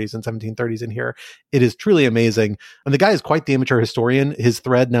 1740s and 1730s in here. It is truly amazing. And the guy is quite the amateur historian. His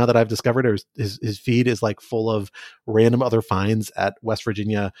thread, now that I've discovered, his feed is like full of random other finds at West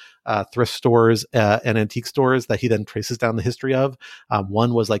Virginia thrift stores and antique stores that he then traces down the history of.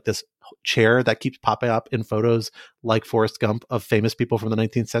 One was like this chair that keeps popping up in photos like Forrest Gump of famous people from the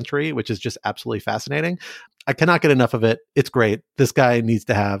 19th century, which is just absolutely fascinating. I cannot get enough of it. It's great. This guy needs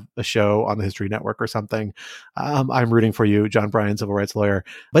to have a show on the History Network or something. I'm rooting for you, John Bryan, civil rights lawyer.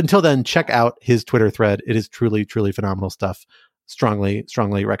 But until then, check out his Twitter thread. It is truly, truly phenomenal stuff. Strongly,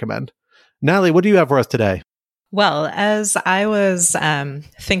 strongly recommend. Natalie, what do you have for us today? Well, as I was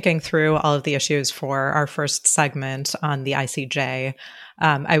thinking through all of the issues for our first segment on the ICJ,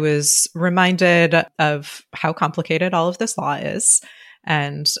 I was reminded of how complicated all of this law is,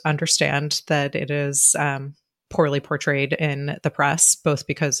 and understand that it is poorly portrayed in the press, both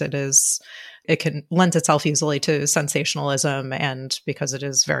because it can lend itself easily to sensationalism and because it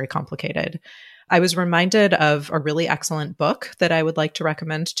is very complicated. I was reminded of a really excellent book that I would like to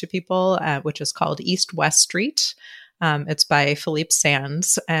recommend to people, which is called East-West Street. It's by Philippe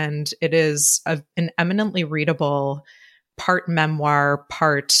Sands, and it is an eminently readable, part memoir,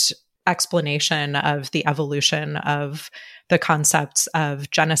 part explanation of the evolution of the concepts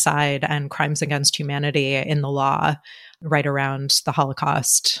of genocide and crimes against humanity in the law right around the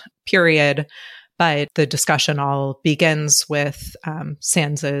Holocaust period. But the discussion all begins with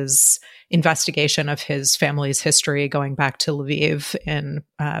Sands's investigation of his family's history going back to Lviv in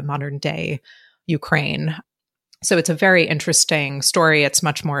modern day Ukraine. So it's a very interesting story. It's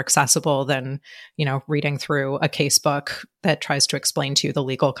much more accessible than, reading through a case book that tries to explain to you the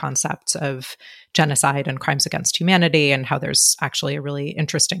legal concepts of genocide and crimes against humanity, and how there's actually a really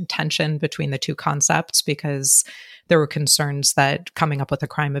interesting tension between the two concepts, because there were concerns that coming up with a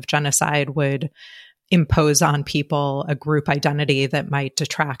crime of genocide would impose on people a group identity that might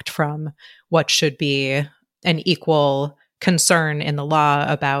detract from what should be an equal concern in the law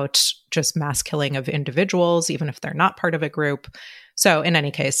about just mass killing of individuals, even if they're not part of a group. So in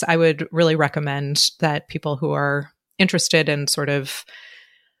any case, I would really recommend that people who are interested in sort of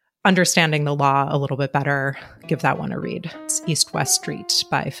understanding the law a little bit better give that one a read. It's East-West Street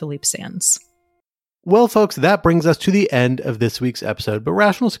by Philippe Sands. Well, folks, that brings us to the end of this week's episode. But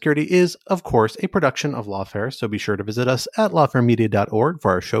Rational Security is, of course, a production of Lawfare, so be sure to visit us at lawfaremedia.org for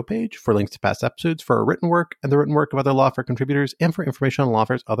our show page, for links to past episodes, for our written work and the written work of other Lawfare contributors, and for information on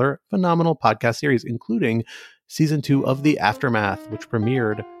Lawfare's other phenomenal podcast series, including Season 2 of The Aftermath, which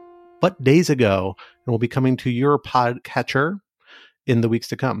premiered but days ago and will be coming to your podcatcher in the weeks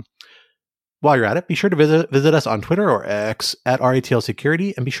to come. While you're at it, be sure to visit us on Twitter or X at RATL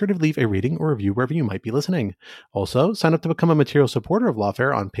Security, and be sure to leave a rating or review wherever you might be listening. Also, sign up to become a material supporter of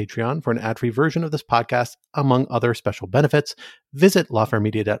Lawfare on Patreon for an ad-free version of this podcast, among other special benefits. Visit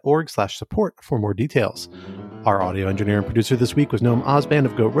lawfaremedia.org/support for more details. Our audio engineer and producer this week was Noam Osband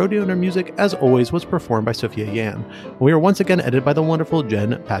of Goat Rodeo, and our music, as always, was performed by Sophia Yan. We are once again edited by the wonderful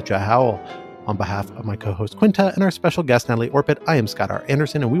Jen Patja Howell. On behalf of my co-host Quinta and our special guest Natalie Orpit, I am Scott R.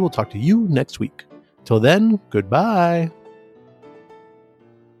 Anderson, and we will talk to you next week. Till then, goodbye.